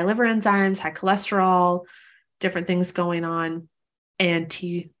 high liver enzymes, high cholesterol, different things going on, and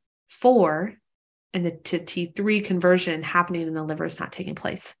T4 and to T3 conversion happening in the liver is not taking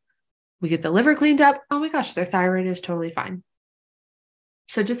place. We get the liver cleaned up. Oh my gosh, their thyroid is totally fine.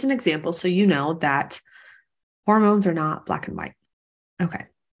 So just an example, so you know that hormones are not black and white. Okay.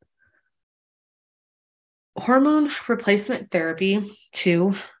 Hormone replacement therapy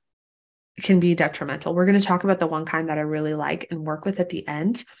too can be detrimental. We're going to talk about the one kind that I really like and work with at the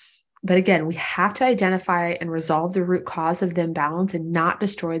end. But again, we have to identify and resolve the root cause of the imbalance and not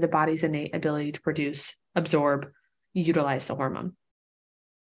destroy the body's innate ability to produce, absorb, utilize the hormone.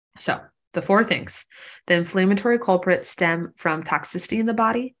 So the 4 things: the inflammatory culprits stem from toxicity in the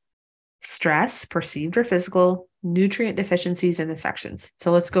body, stress, perceived or physical, nutrient deficiencies, and infections.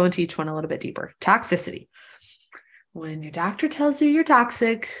 So let's go into each one a little bit deeper. Toxicity. When your doctor tells you you're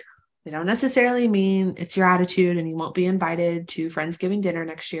toxic, they don't necessarily mean it's your attitude and you won't be invited to Friendsgiving dinner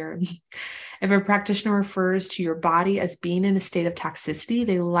next year. If a practitioner refers to your body as being in a state of toxicity,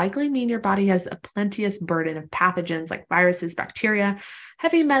 they likely mean your body has a plenteous burden of pathogens like viruses, bacteria,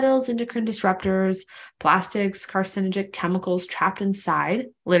 heavy metals, endocrine disruptors, plastics, carcinogenic chemicals trapped inside,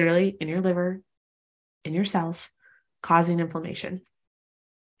 literally in your liver, in your cells, causing inflammation.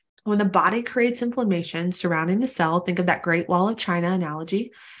 When the body creates inflammation surrounding the cell, think of that Great Wall of China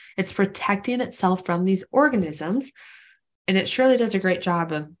analogy. It's protecting itself from these organisms, and it surely does a great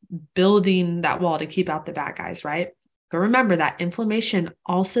job of building that wall to keep out the bad guys, right? But remember that inflammation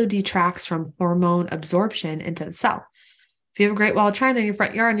also detracts from hormone absorption into the cell. If you have a Great Wall of China in your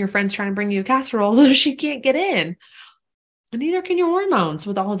front yard and your friend's trying to bring you a casserole, she can't get in. And neither can your hormones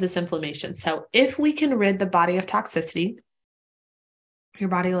with all of this inflammation. So if we can rid the body of toxicity, your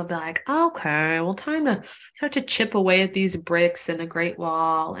body will be like, okay, well, time to start to chip away at these bricks in the Great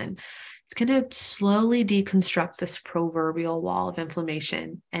Wall. And it's going to slowly deconstruct this proverbial wall of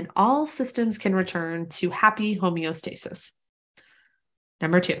inflammation, and all systems can return to happy homeostasis.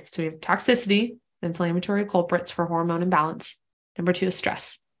 Number 2, so we have toxicity, inflammatory culprits for hormone imbalance. Number 2 is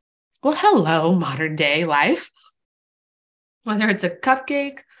stress. Well, hello, modern day life. Whether it's a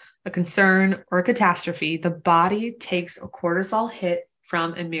cupcake, a concern, or a catastrophe, the body takes a cortisol hit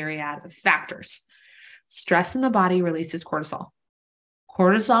from a myriad of factors. Stress in the body releases cortisol.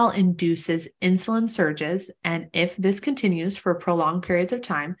 Cortisol induces insulin surges, and if this continues for prolonged periods of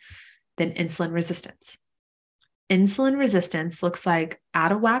time, then insulin resistance. Insulin resistance looks like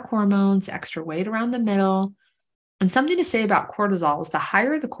out of whack hormones, extra weight around the middle. And something to say about cortisol is the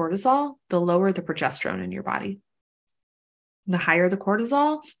higher the cortisol, the lower the progesterone in your body. The higher the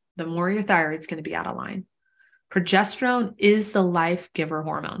cortisol, the more your thyroid's going to be out of line. Progesterone is the life giver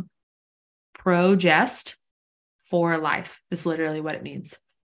hormone. Progest, for life, is literally what it means.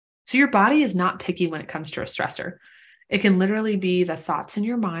 So your body is not picky when it comes to a stressor. It can literally be the thoughts in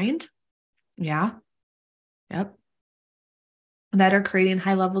your mind. Yeah. Yep. That are creating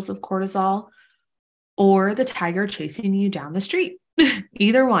high levels of cortisol, or the tiger chasing you down the street.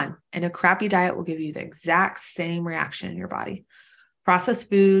 Either one. And a crappy diet will give you the exact same reaction in your body. Processed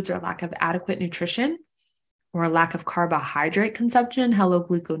foods or lack of adequate nutrition or a lack of carbohydrate consumption, hello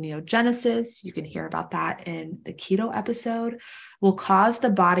gluconeogenesis, you can hear about that in the keto episode, will cause the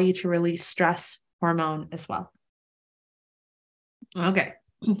body to release stress hormone as well. Okay,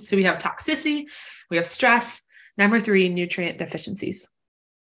 so we have toxicity, we have stress. Number 3, nutrient deficiencies.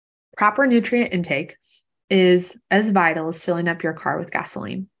 Proper nutrient intake is as vital as filling up your car with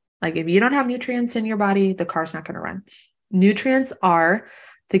gasoline. Like if you don't have nutrients in your body, the car's not going to run. Nutrients are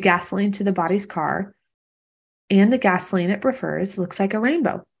the gasoline to the body's car, and the gasoline it prefers looks like a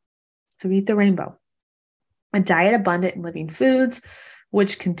rainbow. So eat the rainbow. A diet abundant in living foods,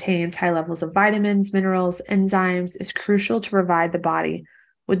 which contains high levels of vitamins, minerals, enzymes, is crucial to provide the body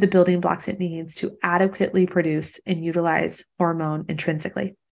with the building blocks it needs to adequately produce and utilize hormone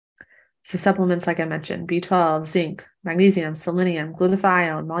intrinsically. So supplements, like I mentioned, B12, zinc, magnesium, selenium,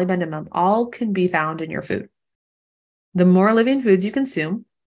 glutathione, molybdenum, all can be found in your food. The more living foods you consume,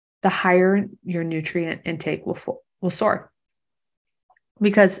 the higher your nutrient intake will soar.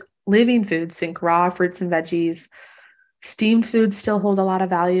 Because living foods, think raw fruits and veggies, steamed foods still hold a lot of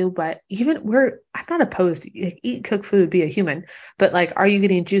value, but I'm not opposed to eat cooked food, be a human, but like, are you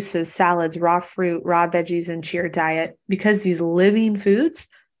getting juices, salads, raw fruit, raw veggies into your diet? Because these living foods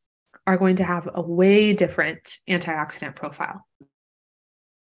are going to have a way different antioxidant profile.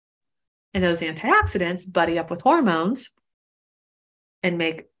 And those antioxidants buddy up with hormones and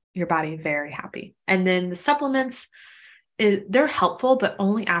make your body very happy. And then the supplements, they're helpful, but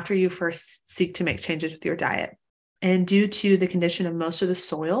only after you first seek to make changes with your diet. And due to the condition of most of the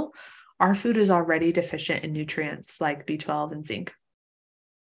soil, our food is already deficient in nutrients like B12 and zinc.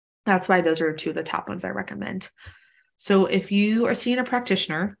 That's why those are 2 of the top ones I recommend. So if you are seeing a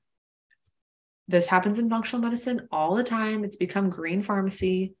practitioner, this happens in functional medicine all the time. It's become green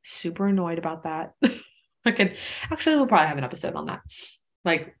pharmacy. Super annoyed about that. Actually, we'll probably have an episode on that.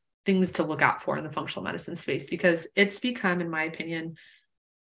 Like things to look out for in the functional medicine space, because it's become, in my opinion,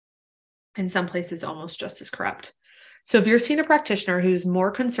 in some places almost just as corrupt. So if you're seeing a practitioner who's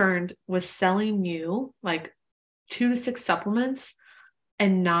more concerned with selling you like 2 to 6 supplements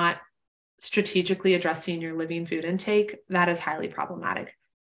and not strategically addressing your living food intake, that is highly problematic.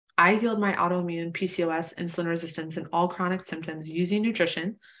 I healed my autoimmune, PCOS, insulin resistance, and all chronic symptoms using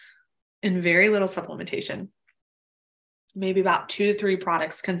nutrition and very little supplementation. Maybe about 2 to 3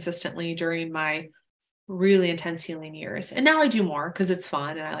 products consistently during my really intense healing years. And now I do more because it's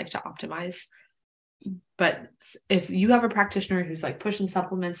fun and I like to optimize. But if you have a practitioner who's like pushing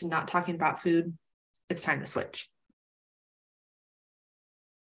supplements and not talking about food, it's time to switch.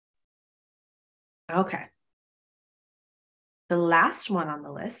 Okay. The last one on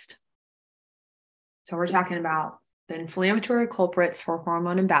the list. So we're talking about the inflammatory culprits for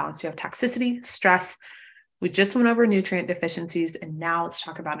hormone imbalance. We have toxicity, stress. We just went over nutrient deficiencies, and now let's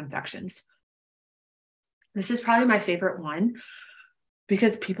talk about infections. This is probably my favorite one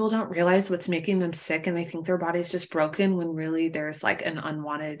because people don't realize what's making them sick and they think their body's just broken when really there's like an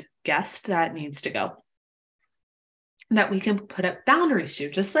unwanted guest that needs to go, that we can put up boundaries to.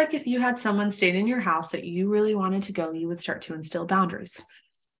 Just like if you had someone staying in your house that you really wanted to go, you would start to instill boundaries.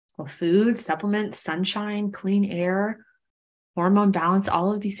 Well, food, supplements, sunshine, clean air, hormone balance,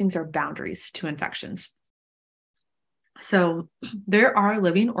 all of these things are boundaries to infections. So there are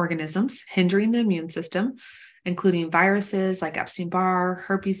living organisms hindering the immune system, including viruses like Epstein-Barr,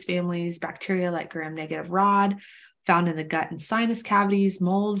 herpes families, bacteria like gram-negative rod, found in the gut and sinus cavities,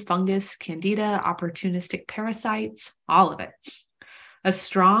 mold, fungus, candida, opportunistic parasites, all of it. A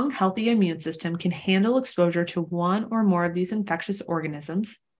strong, healthy immune system can handle exposure to one or more of these infectious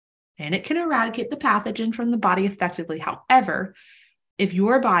organisms, and it can eradicate the pathogen from the body effectively. However, if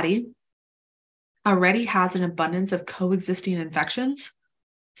your body already has an abundance of coexisting infections,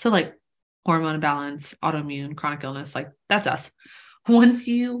 so like hormone imbalance, autoimmune, chronic illness, like that's us. Once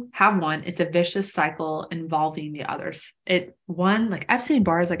you have one, it's a vicious cycle involving the others. Like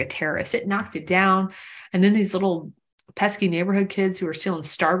Epstein-Barr is like a terrorist. It knocks you down. And then these little pesky neighborhood kids who are stealing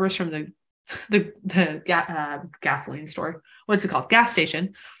Starburst from the gasoline store. What's it called? Gas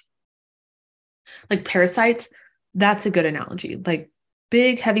station. Like parasites, that's a good analogy. Like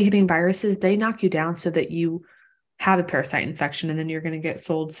big, heavy hitting viruses, they knock you down so that you have a parasite infection, and then you're going to get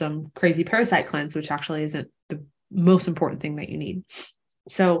sold some crazy parasite cleanse, which actually isn't the most important thing that you need.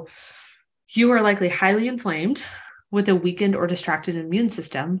 So you are likely highly inflamed with a weakened or distracted immune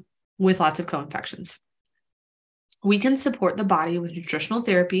system with lots of co-infections. We can support the body with nutritional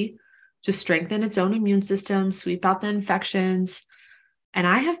therapy to strengthen its own immune system, sweep out the infections. And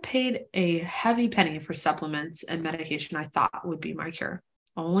I have paid a heavy penny for supplements and medication I thought would be my cure,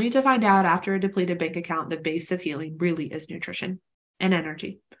 only to find out after a depleted bank account, the base of healing really is nutrition and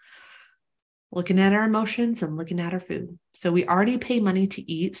energy. looking at our emotions and looking at our food. So we already pay money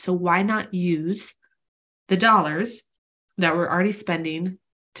to eat. So why not use the dollars that we're already spending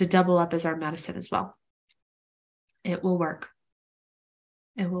to double up as our medicine as well? It will work.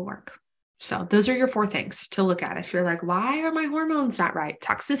 It will work. So those are your 4 things to look at. If you're like, why are my hormones not right?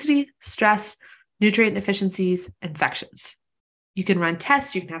 Toxicity, stress, nutrient deficiencies, infections. You can run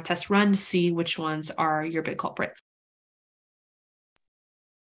tests. You can have tests run to see which ones are your big culprits.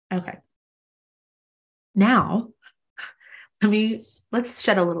 Okay. Now, let's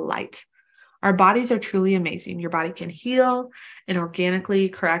shed a little light. Our bodies are truly amazing. Your body can heal and organically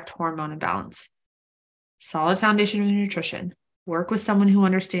correct hormone imbalance. Solid foundation of nutrition. Work with someone who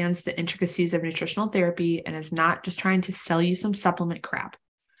understands the intricacies of nutritional therapy and is not just trying to sell you some supplement crap.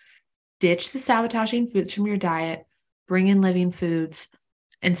 Ditch the sabotaging foods from your diet, bring in living foods,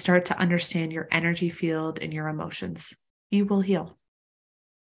 and start to understand your energy field and your emotions. You will heal.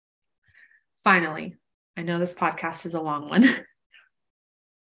 Finally, I know this podcast is a long one.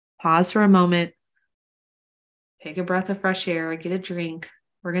 Pause for a moment, take a breath of fresh air, get a drink.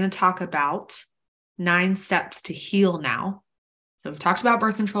 We're going to talk about 9 steps to heal now. So we've talked about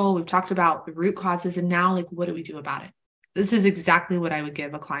birth control, we've talked about the root causes, and now, like, what do we do about it? This is exactly what I would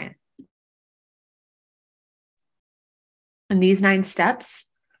give a client. And these 9 steps,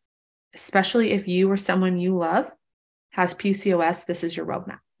 especially if you or someone you love has PCOS, this is your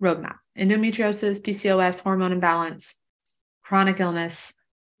roadmap. Endometriosis, PCOS, hormone imbalance, chronic illness,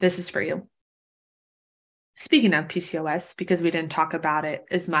 this is for you. Speaking of PCOS, because we didn't talk about it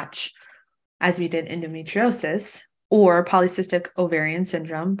as much as we did endometriosis or polycystic ovarian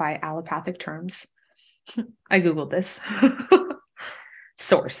syndrome by allopathic terms, I Googled this.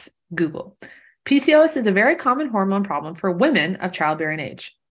 Source, Google. PCOS is a very common hormone problem for women of childbearing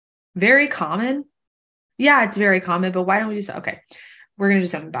age. Very common? Yeah, it's very common, but why don't we just, okay, we're going to do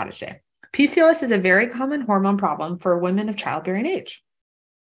something about it today. PCOS is a very common hormone problem for women of childbearing age.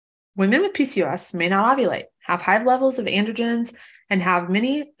 Women with PCOS may not ovulate, have high levels of androgens, and have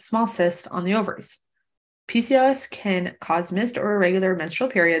many small cysts on the ovaries. PCOS can cause missed or irregular menstrual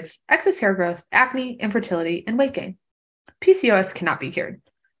periods, excess hair growth, acne, infertility, and weight gain. PCOS cannot be cured,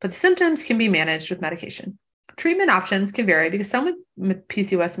 but the symptoms can be managed with medication. Treatment options can vary because someone with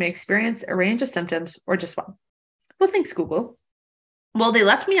PCOS may experience a range of symptoms or just one. Well, thanks, Google. Well, they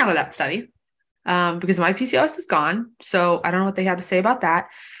left me out of that study because my PCOS is gone. So I don't know what they have to say about that.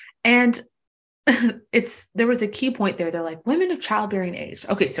 And there was a key point there. They're like, women of childbearing age.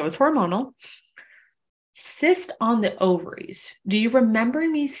 Okay, so it's hormonal. Cyst on the ovaries. Do you remember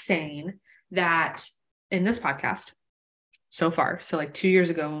me saying that in this podcast so far? So like 2 years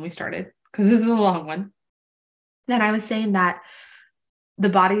ago when we started, because this is a long one, that I was saying that the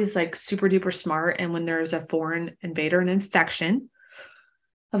body is like super duper smart. And when there's a foreign invader, an infection,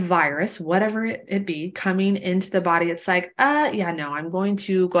 a virus, whatever it be coming into the body, it's like, yeah, no, I'm going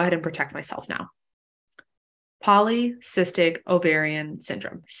to go ahead and protect myself now. Polycystic ovarian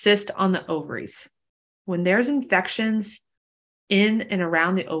syndrome, cyst on the ovaries. When there's infections in and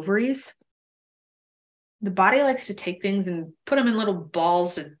around the ovaries, the body likes to take things and put them in little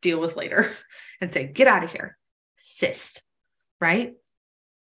balls to deal with later and say, get out of here. Cyst, right?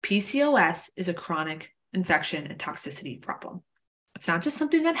 PCOS is a chronic infection and toxicity problem. It's not just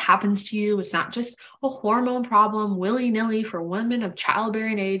something that happens to you. It's not just a hormone problem willy-nilly for women of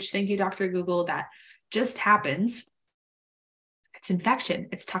childbearing age. Thank you, Dr. Google. That just happens. It's infection.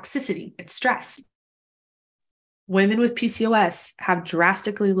 It's toxicity. It's stress. Women with PCOS have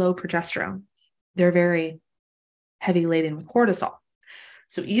drastically low progesterone. They're very heavy laden with cortisol.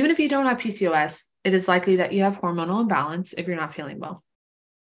 So even if you don't have PCOS, it is likely that you have hormonal imbalance if you're not feeling well.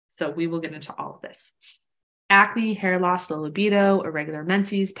 So we will get into all of this. Acne, hair loss, low libido, irregular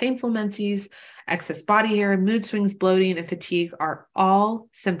menses, painful menses, excess body hair, mood swings, bloating, and fatigue are all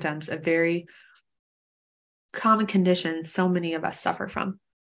symptoms of very common conditions so many of us suffer from.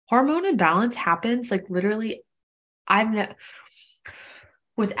 Hormone imbalance happens like literally,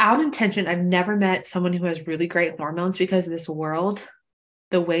 without intention, I've never met someone who has really great hormones because this world,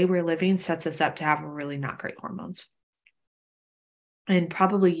 the way we're living, sets us up to have really not great hormones. And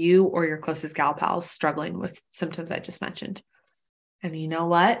probably you or your closest gal pals struggling with symptoms I just mentioned. And you know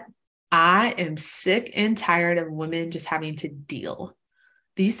what? I am sick and tired of women just having to deal.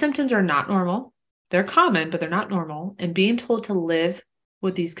 These symptoms are not normal. They're common, but they're not normal. And being told to live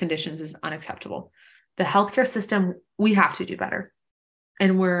with these conditions is unacceptable. The healthcare system, we have to do better.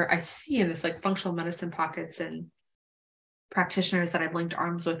 And where I see in this like functional medicine pockets and practitioners that I've linked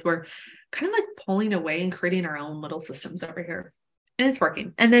arms with, we're kind of like pulling away and creating our own little systems over here. And it's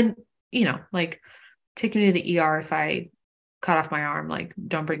working. And then, like take me to the ER if I cut off my arm. Like,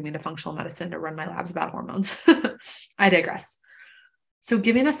 don't bring me to functional medicine to run my labs about hormones. I digress. So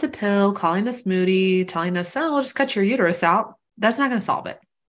giving us the pill, calling us moody, telling us, oh, we'll just cut your uterus out, that's not going to solve it.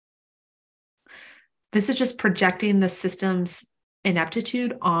 This is just projecting the system's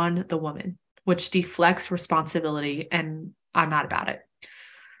ineptitude on the woman, which deflects responsibility, and I'm not about it.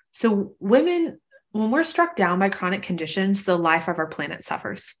 So women, when we're struck down by chronic conditions, the life of our planet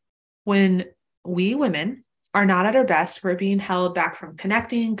suffers. When we women are not at our best, we're being held back from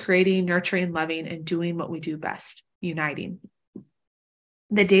connecting, creating, nurturing, loving, and doing what we do best, uniting.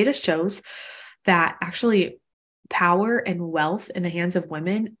 The data shows that actually power and wealth in the hands of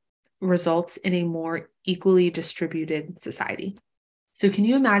women results in a more equally distributed society. So can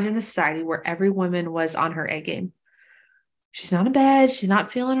you imagine a society where every woman was on her A game? She's not in bed. She's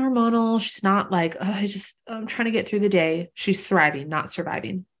not feeling hormonal. She's not like, oh, I'm trying to get through the day. She's thriving, not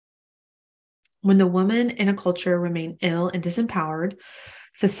surviving. When the women in a culture remain ill and disempowered,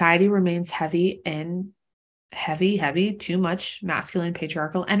 society remains heavy, too much masculine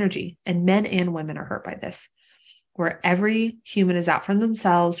patriarchal energy. And men and women are hurt by this. Where every human is out for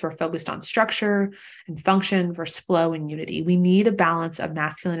themselves, we're focused on structure and function versus flow and unity. We need a balance of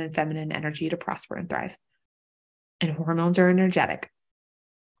masculine and feminine energy to prosper and thrive. And hormones are energetic.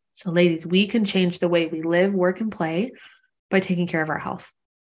 So ladies, we can change the way we live, work, and play by taking care of our health.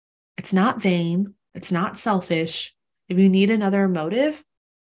 It's not vain. It's not selfish. If you need another motive,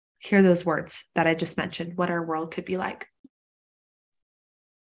 hear those words that I just mentioned, what our world could be like.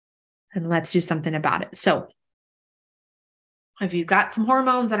 And let's do something about it. So if you've got some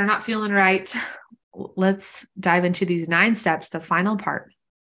hormones that are not feeling right, let's dive into these 9 steps, the final part,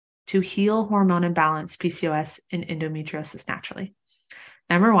 to heal hormone imbalance, PCOS, and endometriosis naturally.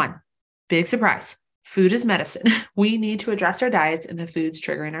 Number 1, big surprise, food is medicine. We need to address our diets and the foods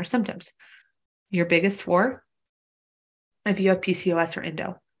triggering our symptoms. Your biggest 4, if you have PCOS or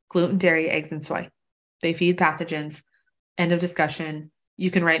endo, gluten, dairy, eggs, and soy. They feed pathogens. End of discussion.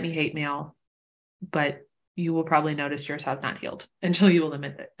 You can write me hate mail, but you will probably notice yours have not healed until you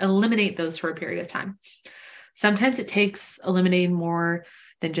eliminate those for a period of time. Sometimes it takes eliminating more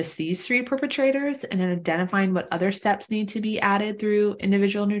than just these 3 perpetrators and then identifying what other steps need to be added through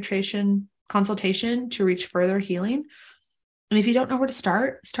individual nutrition consultation to reach further healing. And if you don't know where to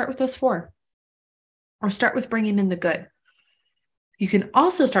start with those 4, or start with bringing in the good. You can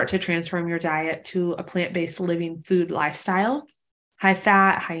also start to transform your diet to a plant-based living food lifestyle, high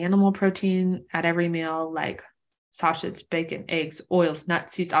fat, high animal protein at every meal, like sausage, bacon, eggs, oils,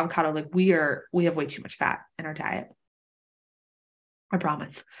 nuts, seeds, avocado. Like we have way too much fat in our diet. I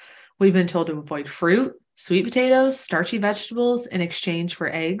promise. We've been told to avoid fruit, sweet potatoes, starchy vegetables in exchange for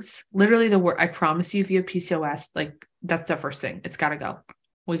eggs. Literally I promise you, if you have PCOS, like that's the first thing. It's got to go.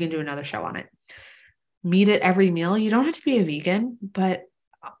 We can do another show on it. Meat at every meal. You don't have to be a vegan, but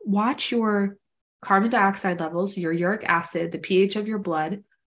watch your carbon dioxide levels, your uric acid, the pH of your blood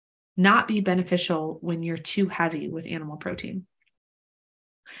not be beneficial when you're too heavy with animal protein.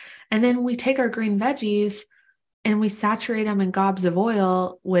 And then we take our green veggies and we saturate them in gobs of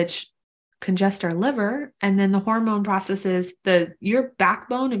oil, which congest our liver. And then the hormone processes, your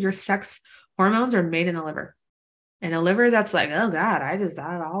backbone of your sex hormones are made in the liver. And a liver that's like, oh God, I just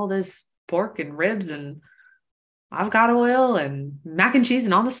had all this pork and ribs and avocado oil and mac and cheese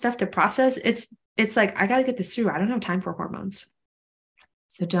and all this stuff to process. It's like, I got to get this through. I don't have time for hormones.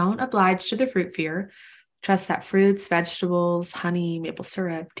 So don't oblige to the fruit fear. Trust that fruits, vegetables, honey, maple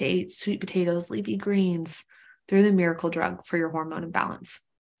syrup, dates, sweet potatoes, leafy greens, they're the miracle drug for your hormone imbalance.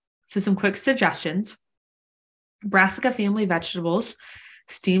 So some quick suggestions. Brassica family vegetables,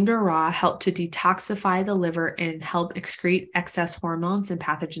 steamed or raw, help to detoxify the liver and help excrete excess hormones and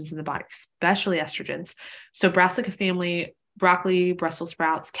pathogens in the body, especially estrogens. So brassica family, broccoli, Brussels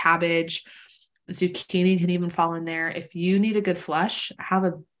sprouts, cabbage, zucchini can even fall in there. If you need a good flush, have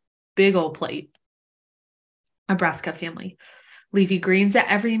a big old plate of brassica family. Leafy greens at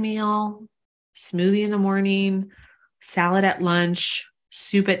every meal, smoothie in the morning, salad at lunch,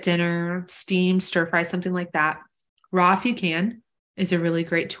 soup at dinner, steam, stir fry, something like that. Raw, if you can, is a really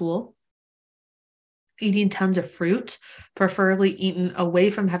great tool. Eating tons of fruit, preferably eaten away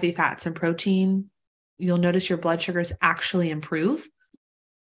from heavy fats and protein. You'll notice your blood sugars actually improve.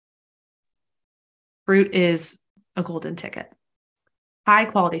 Fruit is a golden ticket. High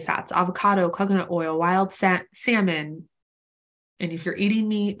quality fats, avocado, coconut oil, wild salmon. And if you're eating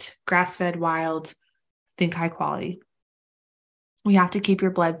meat, grass-fed, wild, think high quality. We have to keep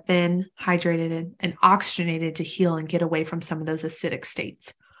your blood thin, hydrated, and oxygenated to heal and get away from some of those acidic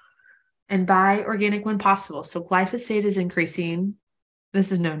states. And buy organic when possible. So glyphosate is increasing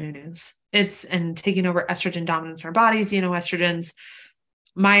This is no new news. And taking over estrogen dominance in our bodies, estrogens.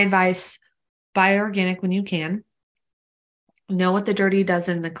 My advice, buy organic when you can. Know what the dirty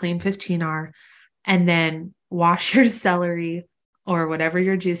dozen and the clean 15 are, and then wash your celery or whatever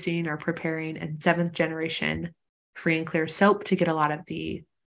you're juicing or preparing in 7th generation free and clear soap to get a lot of the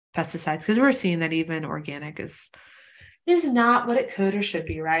pesticides, because we're seeing that even organic is not what it could or should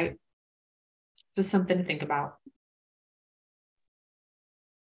be, right? Just something to think about.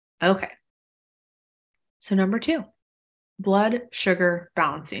 Okay. So number 2, blood sugar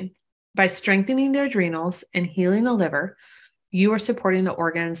balancing. By strengthening the adrenals and healing the liver, you are supporting the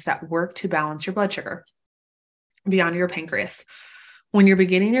organs that work to balance your blood sugar beyond your pancreas. When you're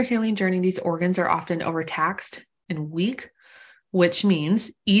beginning your healing journey, these organs are often overtaxed and weak, which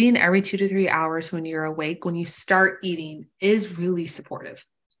means eating every 2 to 3 hours when you're awake, when you start eating, is really supportive.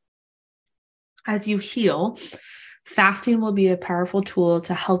 As you heal, fasting will be a powerful tool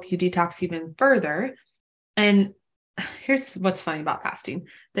to help you detox even further. And here's what's funny about fasting.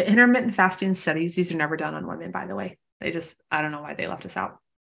 The intermittent fasting studies, these are never done on women, by the way. I don't know why they left us out.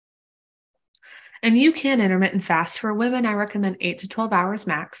 And you can intermittent fast. For women, I recommend 8 to 12 hours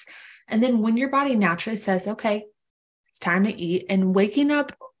max. And then when your body naturally says, okay, it's time to eat, and waking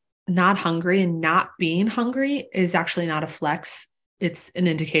up not hungry and not being hungry is actually not a flex. It's an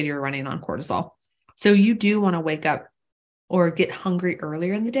indicator you're running on cortisol. So you do want to wake up or get hungry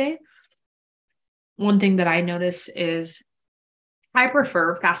earlier in the day. One thing that I notice is I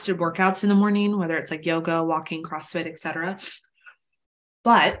prefer fasted workouts in the morning, whether it's like yoga, walking, CrossFit, etc.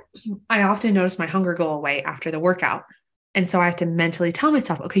 But I often notice my hunger go away after the workout. And so I have to mentally tell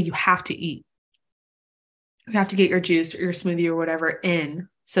myself, okay, you have to eat. You have to get your juice or your smoothie or whatever in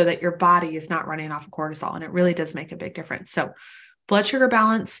so that your body is not running off of cortisol. And it really does make a big difference. So blood sugar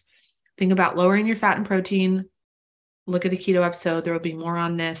balance, think about lowering your fat and protein. Look at the keto episode. There will be more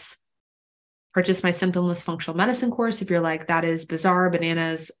on this. Purchase my symptomless functional medicine course. If you're like, that is bizarre,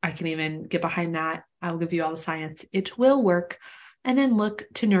 bananas, I can even get behind that. I will give you all the science. It will work. And then look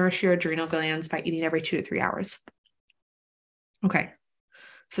to nourish your adrenal glands by eating every 2 to 3 hours. Okay.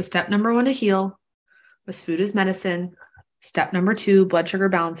 So step number 1 to heal was food is medicine. Step number 2, blood sugar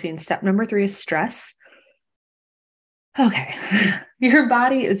balancing. Step number 3 is stress. Okay. Your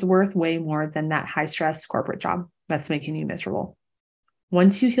body is worth way more than that high stress corporate job that's making you miserable.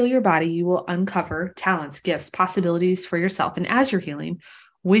 Once you heal your body, you will uncover talents, gifts, possibilities for yourself. And as you're healing,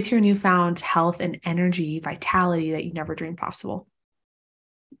 with your newfound health and energy, vitality that you never dreamed possible.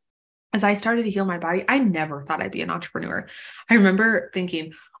 As I started to heal my body, I never thought I'd be an entrepreneur. I remember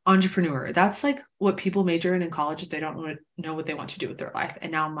thinking, entrepreneur, that's like what people major in college if they don't know what they want to do with their life.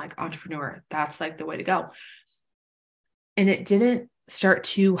 And now I'm like, entrepreneur, that's like the way to go. And it didn't start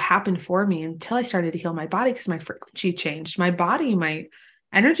to happen for me until I started to heal my body, because my frequency changed. My body, my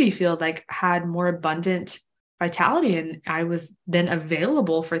energy field had more abundant vitality, and I was then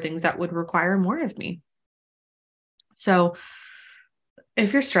available for things that would require more of me. So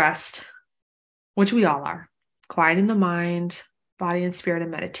if you're stressed, which we all are, quieting the mind, body and spirit,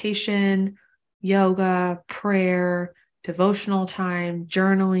 and meditation, yoga, prayer, devotional time,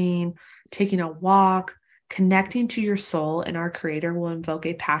 journaling, taking a walk, connecting to your soul and our creator will invoke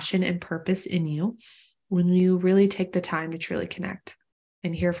a passion and purpose in you when you really take the time to truly connect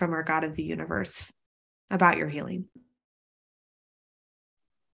and hear from our God of the universe about your healing.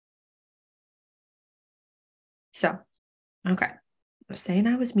 So, okay. I was saying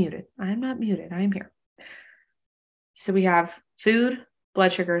I was muted. I am not muted. I am here. So we have food,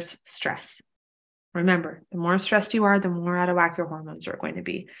 blood sugars, stress. Remember, the more stressed you are, the more out of whack your hormones are going to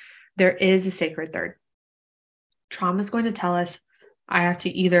be. There is a sacred third. Trauma is going to tell us I have to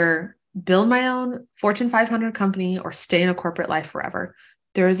either build my own Fortune 500 company or stay in a corporate life forever.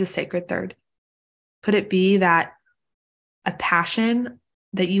 There is a sacred third. Could it be that a passion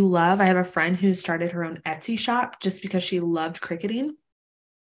that you love? I have a friend who started her own Etsy shop just because she loved cricketing,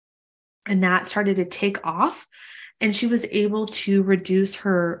 and that started to take off, and she was able to reduce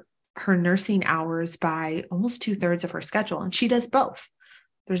her nursing hours by almost 2/3 of her schedule. And she does both.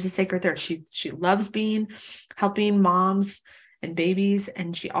 There's a sacred third. She loves helping moms and babies,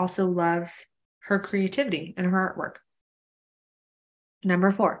 and she also loves her creativity and her artwork.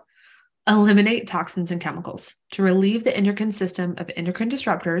 Number 4, eliminate toxins and chemicals. To relieve the endocrine system of endocrine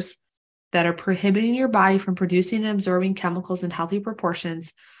disruptors that are prohibiting your body from producing and absorbing chemicals in healthy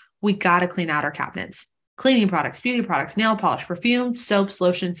proportions, we got to clean out our cabinets. Cleaning products, beauty products, nail polish, perfumes, soaps,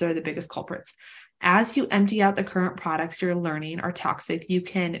 lotions, they're the biggest culprits. As you empty out the current products you're learning are toxic, you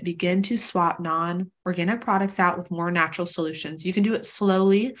can begin to swap non-organic products out with more natural solutions. You can do it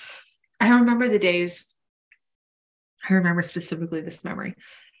slowly. I remember the days I remember specifically this memory.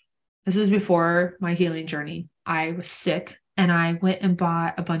 This was before my healing journey. I was sick and I went and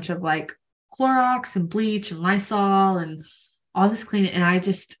bought a bunch of like Clorox and bleach and Lysol and all this cleaning. And I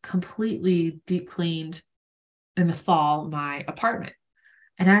just completely deep cleaned in the fall my apartment.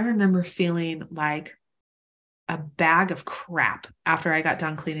 And I remember feeling like a bag of crap after I got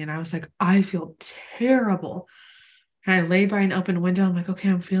done cleaning. I was like, I feel terrible. And I laid by an open window. I'm like, okay,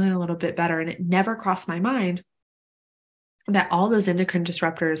 I'm feeling a little bit better. And it never crossed my mind that all those endocrine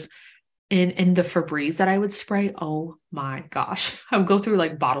disruptors in the Febreze that I would spray, oh my gosh, I would go through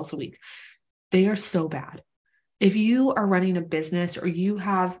like bottles a week. They are so bad. If you are running a business or you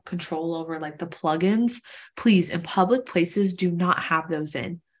have control over like the plugins, please, in public places, do not have those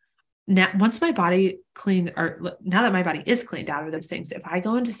in. Now, once my body cleaned, or now that my body is cleaned out of those things, if I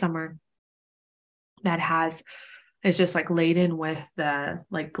go into somewhere that is just like laden with the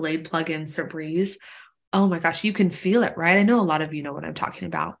like Glade plugins or Febreze, oh my gosh, you can feel it, right? I know a lot of you know what I'm talking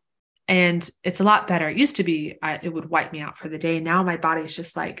about. And it's a lot better. It used to be, it would wipe me out for the day. Now my body's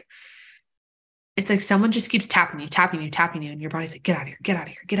just like, it's like someone just keeps tapping you. And your body's like, get out of here, get out of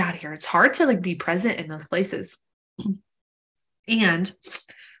here, get out of here. It's hard to like be present in those places. And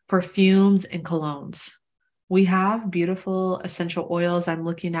perfumes and colognes. We have beautiful essential oils. I'm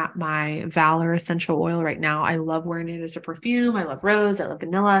looking at my Valor essential oil right now. I love wearing it as a perfume. I love rose. I love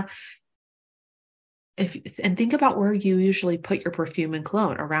vanilla. And think about where you usually put your perfume and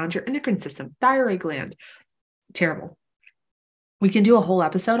cologne, around your endocrine system, thyroid gland. Terrible. We can do a whole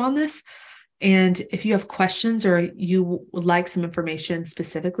episode on this. And if you have questions or you would like some information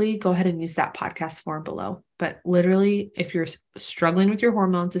specifically, go ahead and use that podcast form below. But literally, if you're struggling with your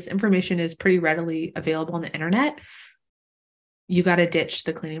hormones, this information is pretty readily available on the internet. You got to ditch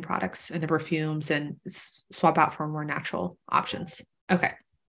the cleaning products and the perfumes and swap out for more natural options. Okay.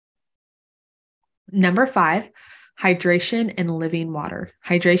 Number 5, hydration and living water.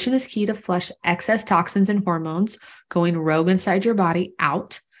 Hydration is key to flush excess toxins and hormones going rogue inside your body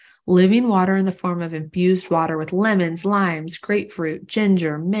out. Living water in the form of infused water with lemons, limes, grapefruit,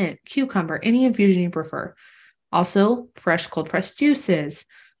 ginger, mint, cucumber, any infusion you prefer. Also, fresh cold pressed juices.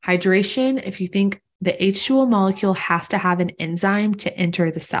 Hydration, if you think the H2O molecule has to have an enzyme to enter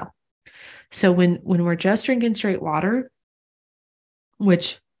the cell. So when we're just drinking straight water,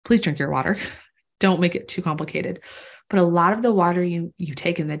 which please drink your water, don't make it too complicated. But a lot of the water you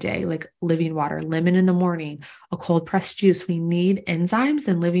take in the day, like living water, lemon in the morning, a cold pressed juice, we need enzymes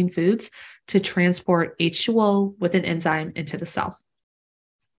and living foods to transport H2O with an enzyme into the cell.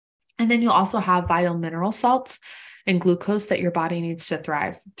 And then you'll also have vital mineral salts and glucose that your body needs to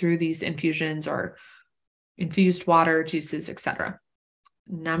thrive through these infusions or infused water, juices, etc.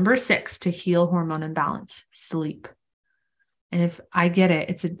 Number 6, to heal hormone imbalance, sleep. And if I get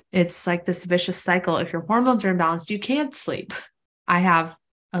it, it's like this vicious cycle. If your hormones are imbalanced, you can't sleep. I have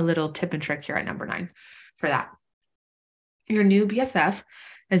a little tip and trick here at number 9 for that. Your new BFF,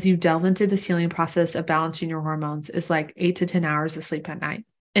 as you delve into this healing process of balancing your hormones, is like 8 to 10 hours of sleep at night.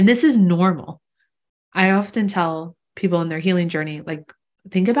 And this is normal. I often tell people in their healing journey, like,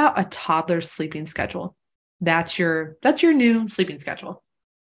 think about a toddler's sleeping schedule. That's your new sleeping schedule.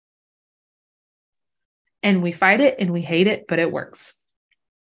 And we fight it and we hate it, but it works.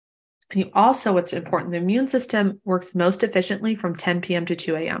 And what's important, the immune system works most efficiently from 10 p.m. to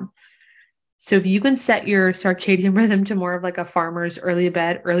 2 a.m. So if you can set your circadian rhythm to more of like a farmer's early to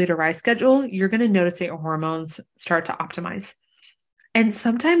bed, early to rise schedule, you're going to notice that your hormones start to optimize. And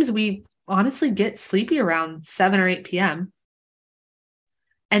sometimes we honestly get sleepy around 7 or 8 p.m.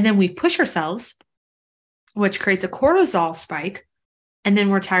 And then we push ourselves, which creates a cortisol spike. And then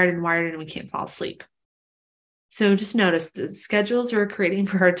we're tired and wired and we can't fall asleep. So just notice the schedules we're creating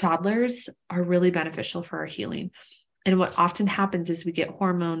for our toddlers are really beneficial for our healing. And what often happens is we get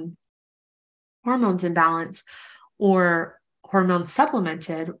hormones imbalance or hormones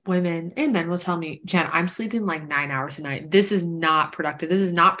supplemented. Women and men will tell me, Jen, I'm sleeping like 9 hours a night. This is not productive. This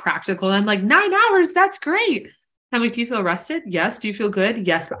is not practical. And I'm like, 9 hours, that's great. I'm like, do you feel rested? Yes. Do you feel good?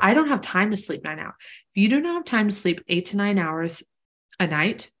 Yes. But I don't have time to sleep 9 hours. If you do not have time to sleep 8 to 9 hours a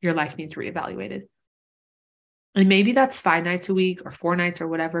night, your life needs reevaluated. And maybe that's 5 nights a week or 4 nights or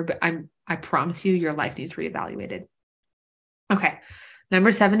whatever, but I promise you your life needs reevaluated. Okay.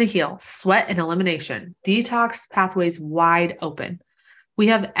 Number 7 to heal, sweat and elimination, detox pathways wide open. We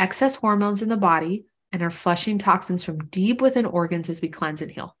have excess hormones in the body and are flushing toxins from deep within organs as we cleanse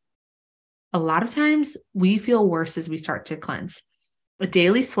and heal. A lot of times we feel worse as we start to cleanse. A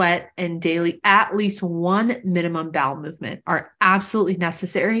daily sweat and daily at least 1 minimum bowel movement are absolutely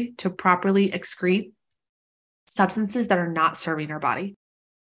necessary to properly excrete substances that are not serving our body.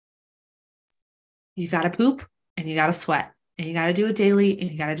 You got to poop and you got to sweat, and you got to do it daily, and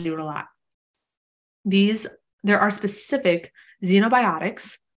you got to do it a lot. There are specific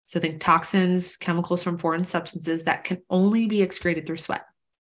xenobiotics, so think toxins, chemicals from foreign substances that can only be excreted through sweat,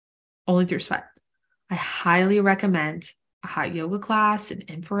 only through sweat. I highly recommend a hot yoga class, an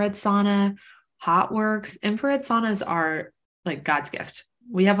infrared sauna, hot works. Infrared saunas are like God's gift.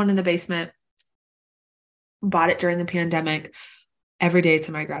 We have one in the basement, bought it during the pandemic. Every day it's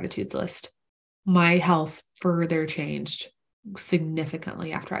on my gratitude list. My health further changed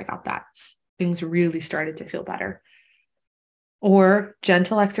significantly after I got that. Things really started to feel better. Or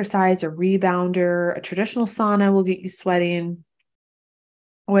gentle exercise, a rebounder, a traditional sauna will get you sweating.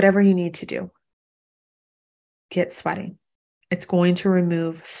 Whatever you need to do, get sweating. It's going to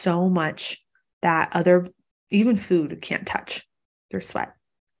remove so much that even food can't touch through sweat.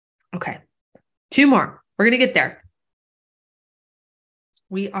 Okay, 2 more. We're going to get there.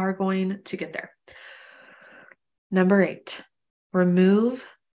 We are going to get there. Number 8, remove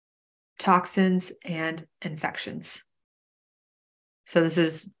toxins and infections. So this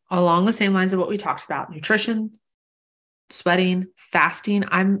is along the same lines of what we talked about: nutrition, sweating, fasting.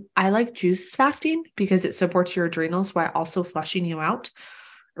 I like juice fasting because it supports your adrenals while also flushing you out.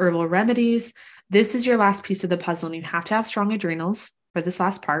 Herbal remedies. This is your last piece of the puzzle, and you have to have strong adrenals for this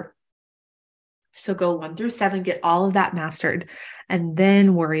last part. So go 1 through 7, get all of that mastered, and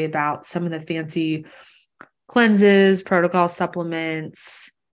then worry about some of the fancy cleanses, protocol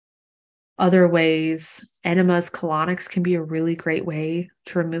supplements, other ways. Enemas, colonics can be a really great way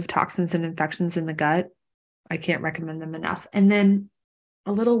to remove toxins and infections in the gut. I can't recommend them enough. And then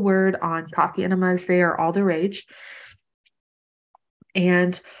a little word on coffee enemas. They are all the rage.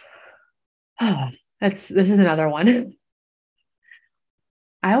 And this is another one.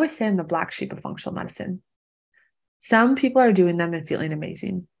 I always say I'm the black sheep of functional medicine. Some people are doing them and feeling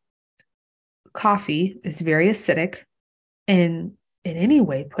amazing. Coffee is very acidic, and in any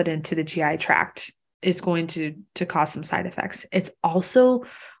way put into the GI tract is going to cause some side effects. It's also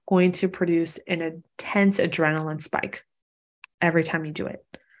going to produce an intense adrenaline spike every time you do it.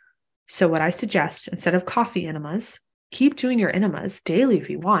 So what I suggest, instead of coffee enemas, keep doing your enemas daily if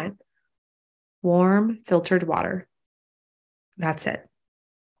you want. Warm filtered water. That's it.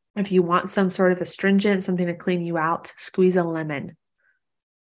 If you want some sort of astringent, something to clean you out, squeeze a lemon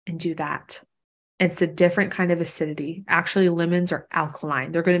and do that. It's a different kind of acidity. Actually, lemons are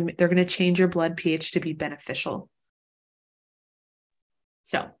alkaline. They're going to change your blood pH to be beneficial.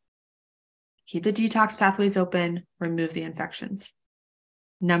 So keep the detox pathways open, remove the infections.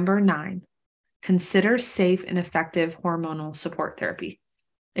 Number 9, consider safe and effective hormonal support therapy.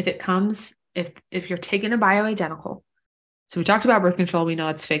 If you're taking a bioidentical, so we talked about birth control, we know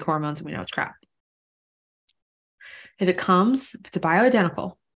it's fake hormones and we know it's crap. If it's a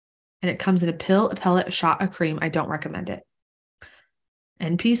bioidentical and it comes in a pill, a pellet, a shot, a cream, I don't recommend it.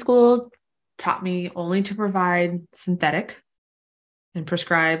 NP school taught me only to provide synthetic and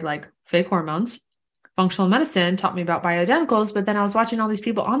prescribe like fake hormones. Functional medicine taught me about bioidenticals, but then I was watching all these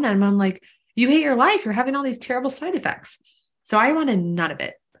people on them and I'm like, you hate your life. You're having all these terrible side effects. So I wanted none of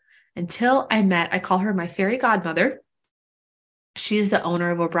it until I call her my fairy godmother. She's the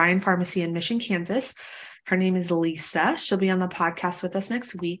owner of O'Brien Pharmacy in Mission, Kansas. Her name is Lisa. She'll be on the podcast with us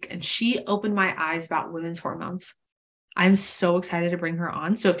next week. And she opened my eyes about women's hormones. I'm so excited to bring her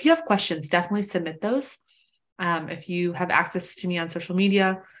on. So if you have questions, definitely submit those. If you have access to me on social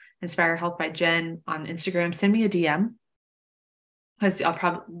media, Inspire Health by Jen on Instagram, send me a DM. Because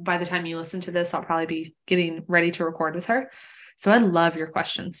by the time you listen to this, I'll probably be getting ready to record with her. So I love your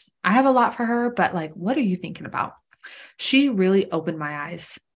questions. I have a lot for her, but like, what are you thinking about? She really opened my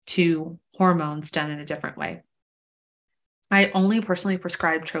eyes to hormones done in a different way. I only personally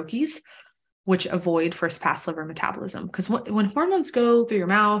prescribe troches, which avoid first pass liver metabolism. Because when hormones go through your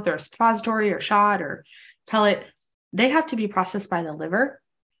mouth or a suppository or shot or pellet, they have to be processed by the liver.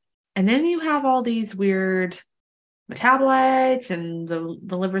 And then you have all these weird metabolites and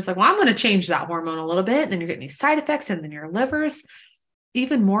the liver's like, well, I'm going to change that hormone a little bit. And then you're getting these side effects and then your liver's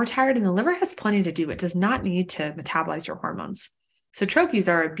even more tired, and the liver has plenty to do. It does not need to metabolize your hormones. So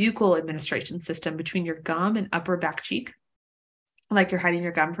troches are a buccal administration system between your gum and upper back cheek, like you're hiding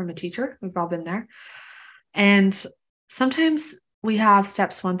your gum from a teacher. We've all been there. And sometimes we have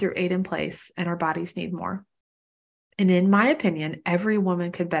steps 1 through 8 in place and our bodies need more. And in my opinion, every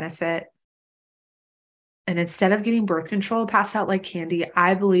woman could benefit. And instead of getting birth control passed out like candy,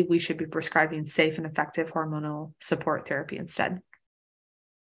 I believe we should be prescribing safe and effective hormonal support therapy instead.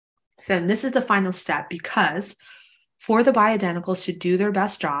 So this is the final step, because for the bioidenticals to do their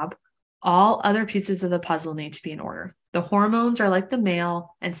best job, all other pieces of the puzzle need to be in order. The hormones are like the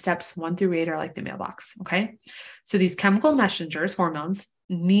mail, and steps 1 through 8 are like the mailbox. Okay. So these chemical messengers, hormones,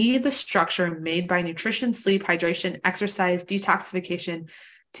 need the structure made by nutrition, sleep, hydration, exercise, detoxification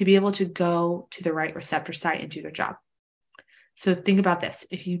to be able to go to the right receptor site and do their job. So think about this.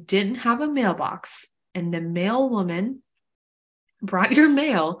 If you didn't have a mailbox and the mail woman brought your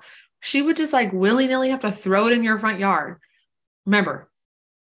mail, she would just like willy-nilly have to throw it in your front yard. Remember,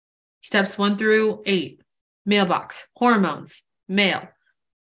 steps 1 through 8, mailbox, hormones, mail.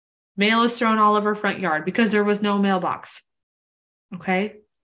 Mail is thrown all over front yard because there was no mailbox. Okay.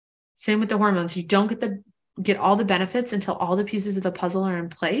 Same with the hormones. You don't get all the benefits until all the pieces of the puzzle are in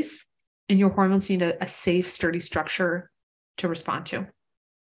place, and your hormones need a safe, sturdy structure to respond to.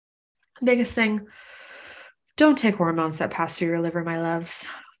 Biggest thing, don't take hormones that pass through your liver, my loves.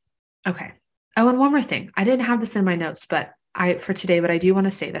 Okay. Oh, and one more thing. I didn't have this in my notes, but I do want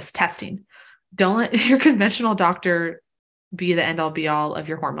to say this: testing. Don't let your conventional doctor be the end all be all of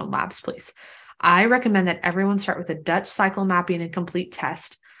your hormone labs, please. I recommend that everyone start with a Dutch cycle mapping and complete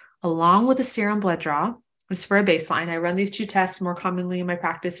test, along with a serum blood draw, just for a baseline. I run these 2 tests more commonly in my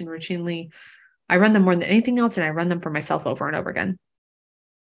practice and routinely. I run them more than anything else, and I run them for myself over and over again.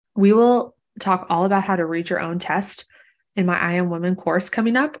 We will talk all about how to read your own test in my I Am Woman course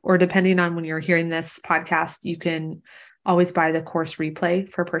coming up, or depending on when you're hearing this podcast, you can always buy the course replay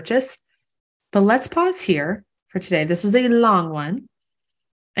for purchase. But let's pause here for today. This was a long one.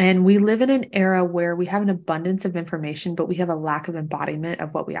 And we live in an era where we have an abundance of information, but we have a lack of embodiment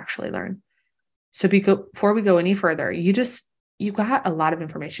of what we actually learn. So before we go any further, you got a lot of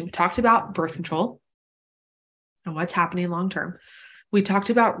information. We talked about birth control and what's happening long-term. We talked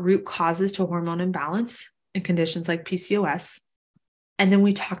about root causes to hormone imbalance and conditions like PCOS. And then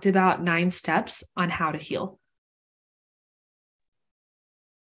we talked about 9 steps on how to heal.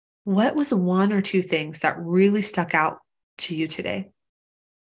 What was 1 or 2 things that really stuck out to you today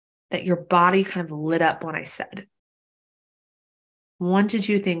that your body kind of lit up when I said? 1 to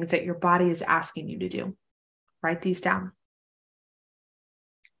 2 things that your body is asking you to do. Write these down.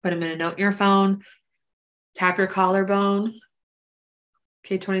 Put them in a note in your phone. Tap your collarbone.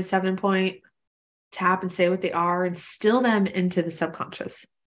 K27 point. Tap and say what they are, and still them into the subconscious,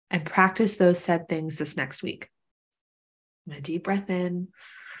 and practice those said things this next week. A deep breath in,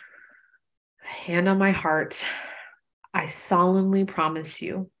 hand on my heart. I solemnly promise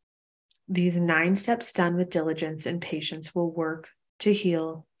you, these 9 steps done with diligence and patience will work to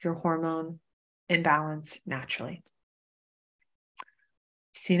heal your hormone imbalance naturally. I've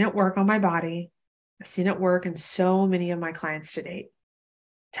seen it work on my body. I've seen it work in so many of my clients to date.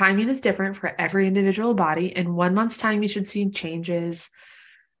 Timing is different for every individual body. In 1 month's time, you should see changes.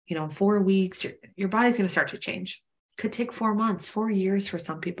 In 4 weeks, your body's going to start to change. Could take 4 months, 4 years for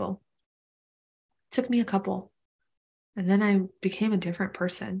some people. It took me a couple. And then I became a different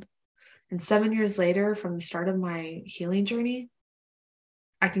person. And 7 years later, from the start of my healing journey,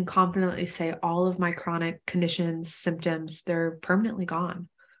 I can confidently say all of my chronic conditions, symptoms, they're permanently gone.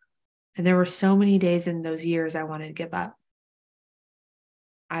 And there were so many days in those years I wanted to give up.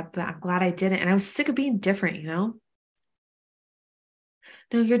 I'm glad I didn't. And I was sick of being different, No,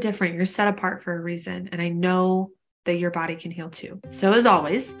 you're different. You're set apart for a reason. And I know that your body can heal too. So as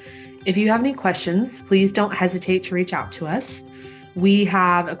always, if you have any questions, please don't hesitate to reach out to us. We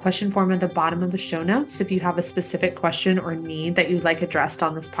have a question form at the bottom of the show notes. If you have a specific question or need that you'd like addressed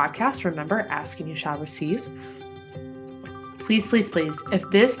on this podcast, remember, ask and you shall receive. Please, please, please, if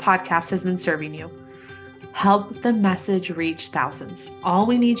this podcast has been serving you, help the message reach thousands. All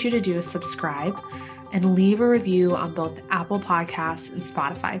we need you to do is subscribe and leave a review on both Apple Podcasts and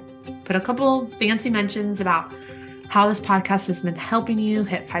Spotify. Put a couple fancy mentions about how this podcast has been helping you,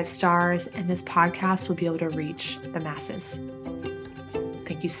 hit 5 stars, and this podcast will be able to reach the masses.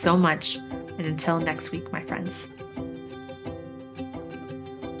 Thank you so much. And until next week, my friends.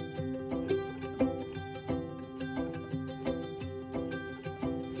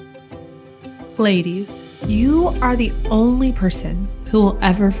 Ladies, you are the only person who will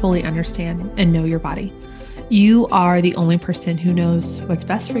ever fully understand and know your body. You are the only person who knows what's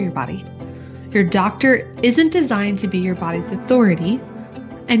best for your body. Your doctor isn't designed to be your body's authority,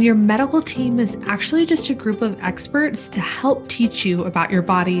 and your medical team is actually just a group of experts to help teach you about your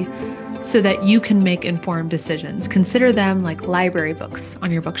body so that you can make informed decisions. Consider them like library books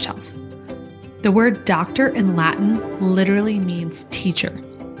on your bookshelf. The word doctor in Latin literally means teacher.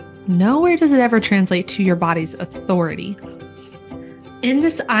 Nowhere does it ever translate to your body's authority. In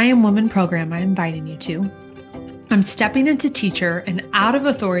this I Am Woman program I'm inviting you to, I'm stepping into teacher and out of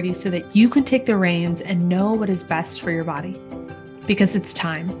authority so that you can take the reins and know what is best for your body. Because it's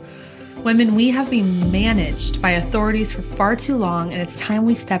time. Women, we have been managed by authorities for far too long, and it's time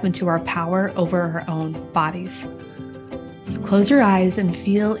we step into our power over our own bodies. So close your eyes and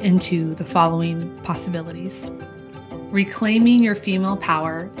feel into the following possibilities. Reclaiming your female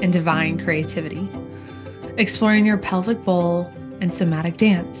power and divine creativity. Exploring your pelvic bowl and somatic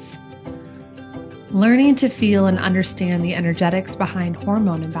dance. Learning to feel and understand the energetics behind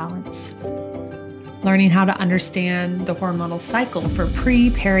hormone imbalance. Learning how to understand the hormonal cycle for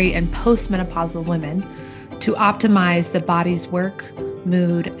pre, peri, and postmenopausal women to optimize the body's work,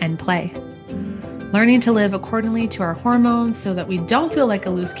 mood, and play. Learning to live accordingly to our hormones so that we don't feel like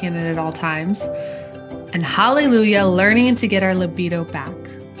a loose cannon at all times. And hallelujah, learning to get our libido back.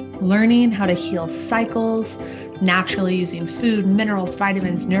 Learning how to heal cycles naturally using food, minerals,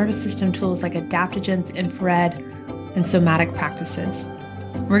 vitamins, nervous system tools like adaptogens, infrared, and somatic practices.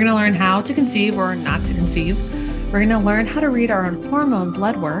 We're going to learn how to conceive or not to conceive. We're going to learn how to read our own hormone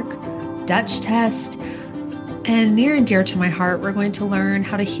blood work, Dutch test, and near and dear to my heart, we're going to learn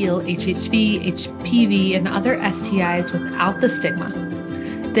how to heal HHV, HPV, and other STIs without the stigma.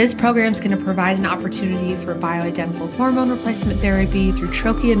 This program is going to provide an opportunity for bioidentical hormone replacement therapy through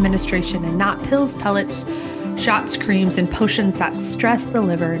troche administration and not pills, pellets, shots, creams, and potions that stress the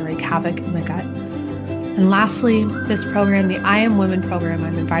liver and wreak havoc in the gut. And lastly, this program, the I Am Women program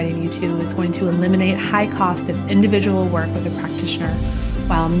I'm inviting you to, is going to eliminate high cost of individual work with a practitioner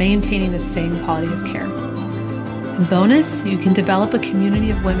while maintaining the same quality of care. And bonus, you can develop a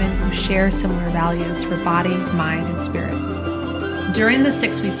community of women who share similar values for body, mind, and spirit. During the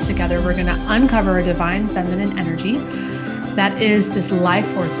 6 weeks together, we're going to uncover a divine feminine energy that is this life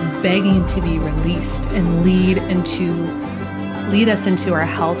force begging to be released and lead us into our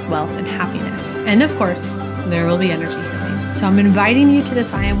health, wealth, and happiness. And of course, there will be energy healing. So I'm inviting you to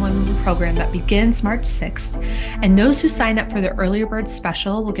this I Am Women program that begins March 6th. And those who sign up for the early bird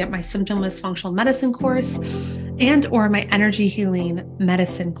special will get my symptomless functional medicine course and or my energy healing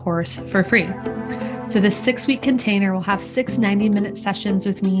medicine course for free. So this 6-week container will have 6 90-minute sessions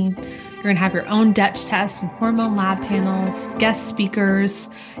with me. You're going to have your own Dutch test and hormone lab panels, guest speakers,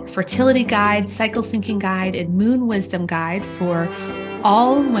 fertility guide, cycle syncing guide, and moon wisdom guide for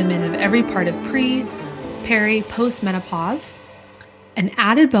all women of every part of pre, peri, post-menopause. An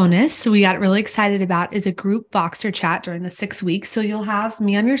added bonus we got really excited about is a group Voxer chat during the 6 weeks. So you'll have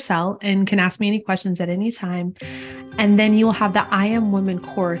me on your cell and can ask me any questions at any time. And then you will have the I Am Women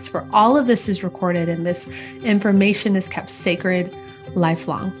course where all of this is recorded and this information is kept sacred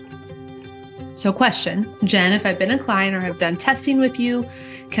lifelong. So question, Jen, if I've been a client or have done testing with you,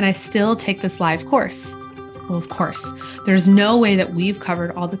 can I still take this live course? Well, of course. There's no way that we've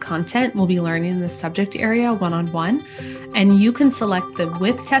covered all the content we'll be learning in this subject area one-on-one. And you can select the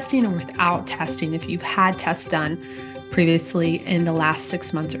with testing or without testing if you've had tests done previously in the last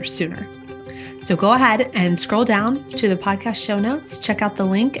 6 months or sooner. So go ahead and scroll down to the podcast show notes, check out the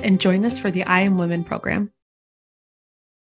link, and join us for the I Am Women program.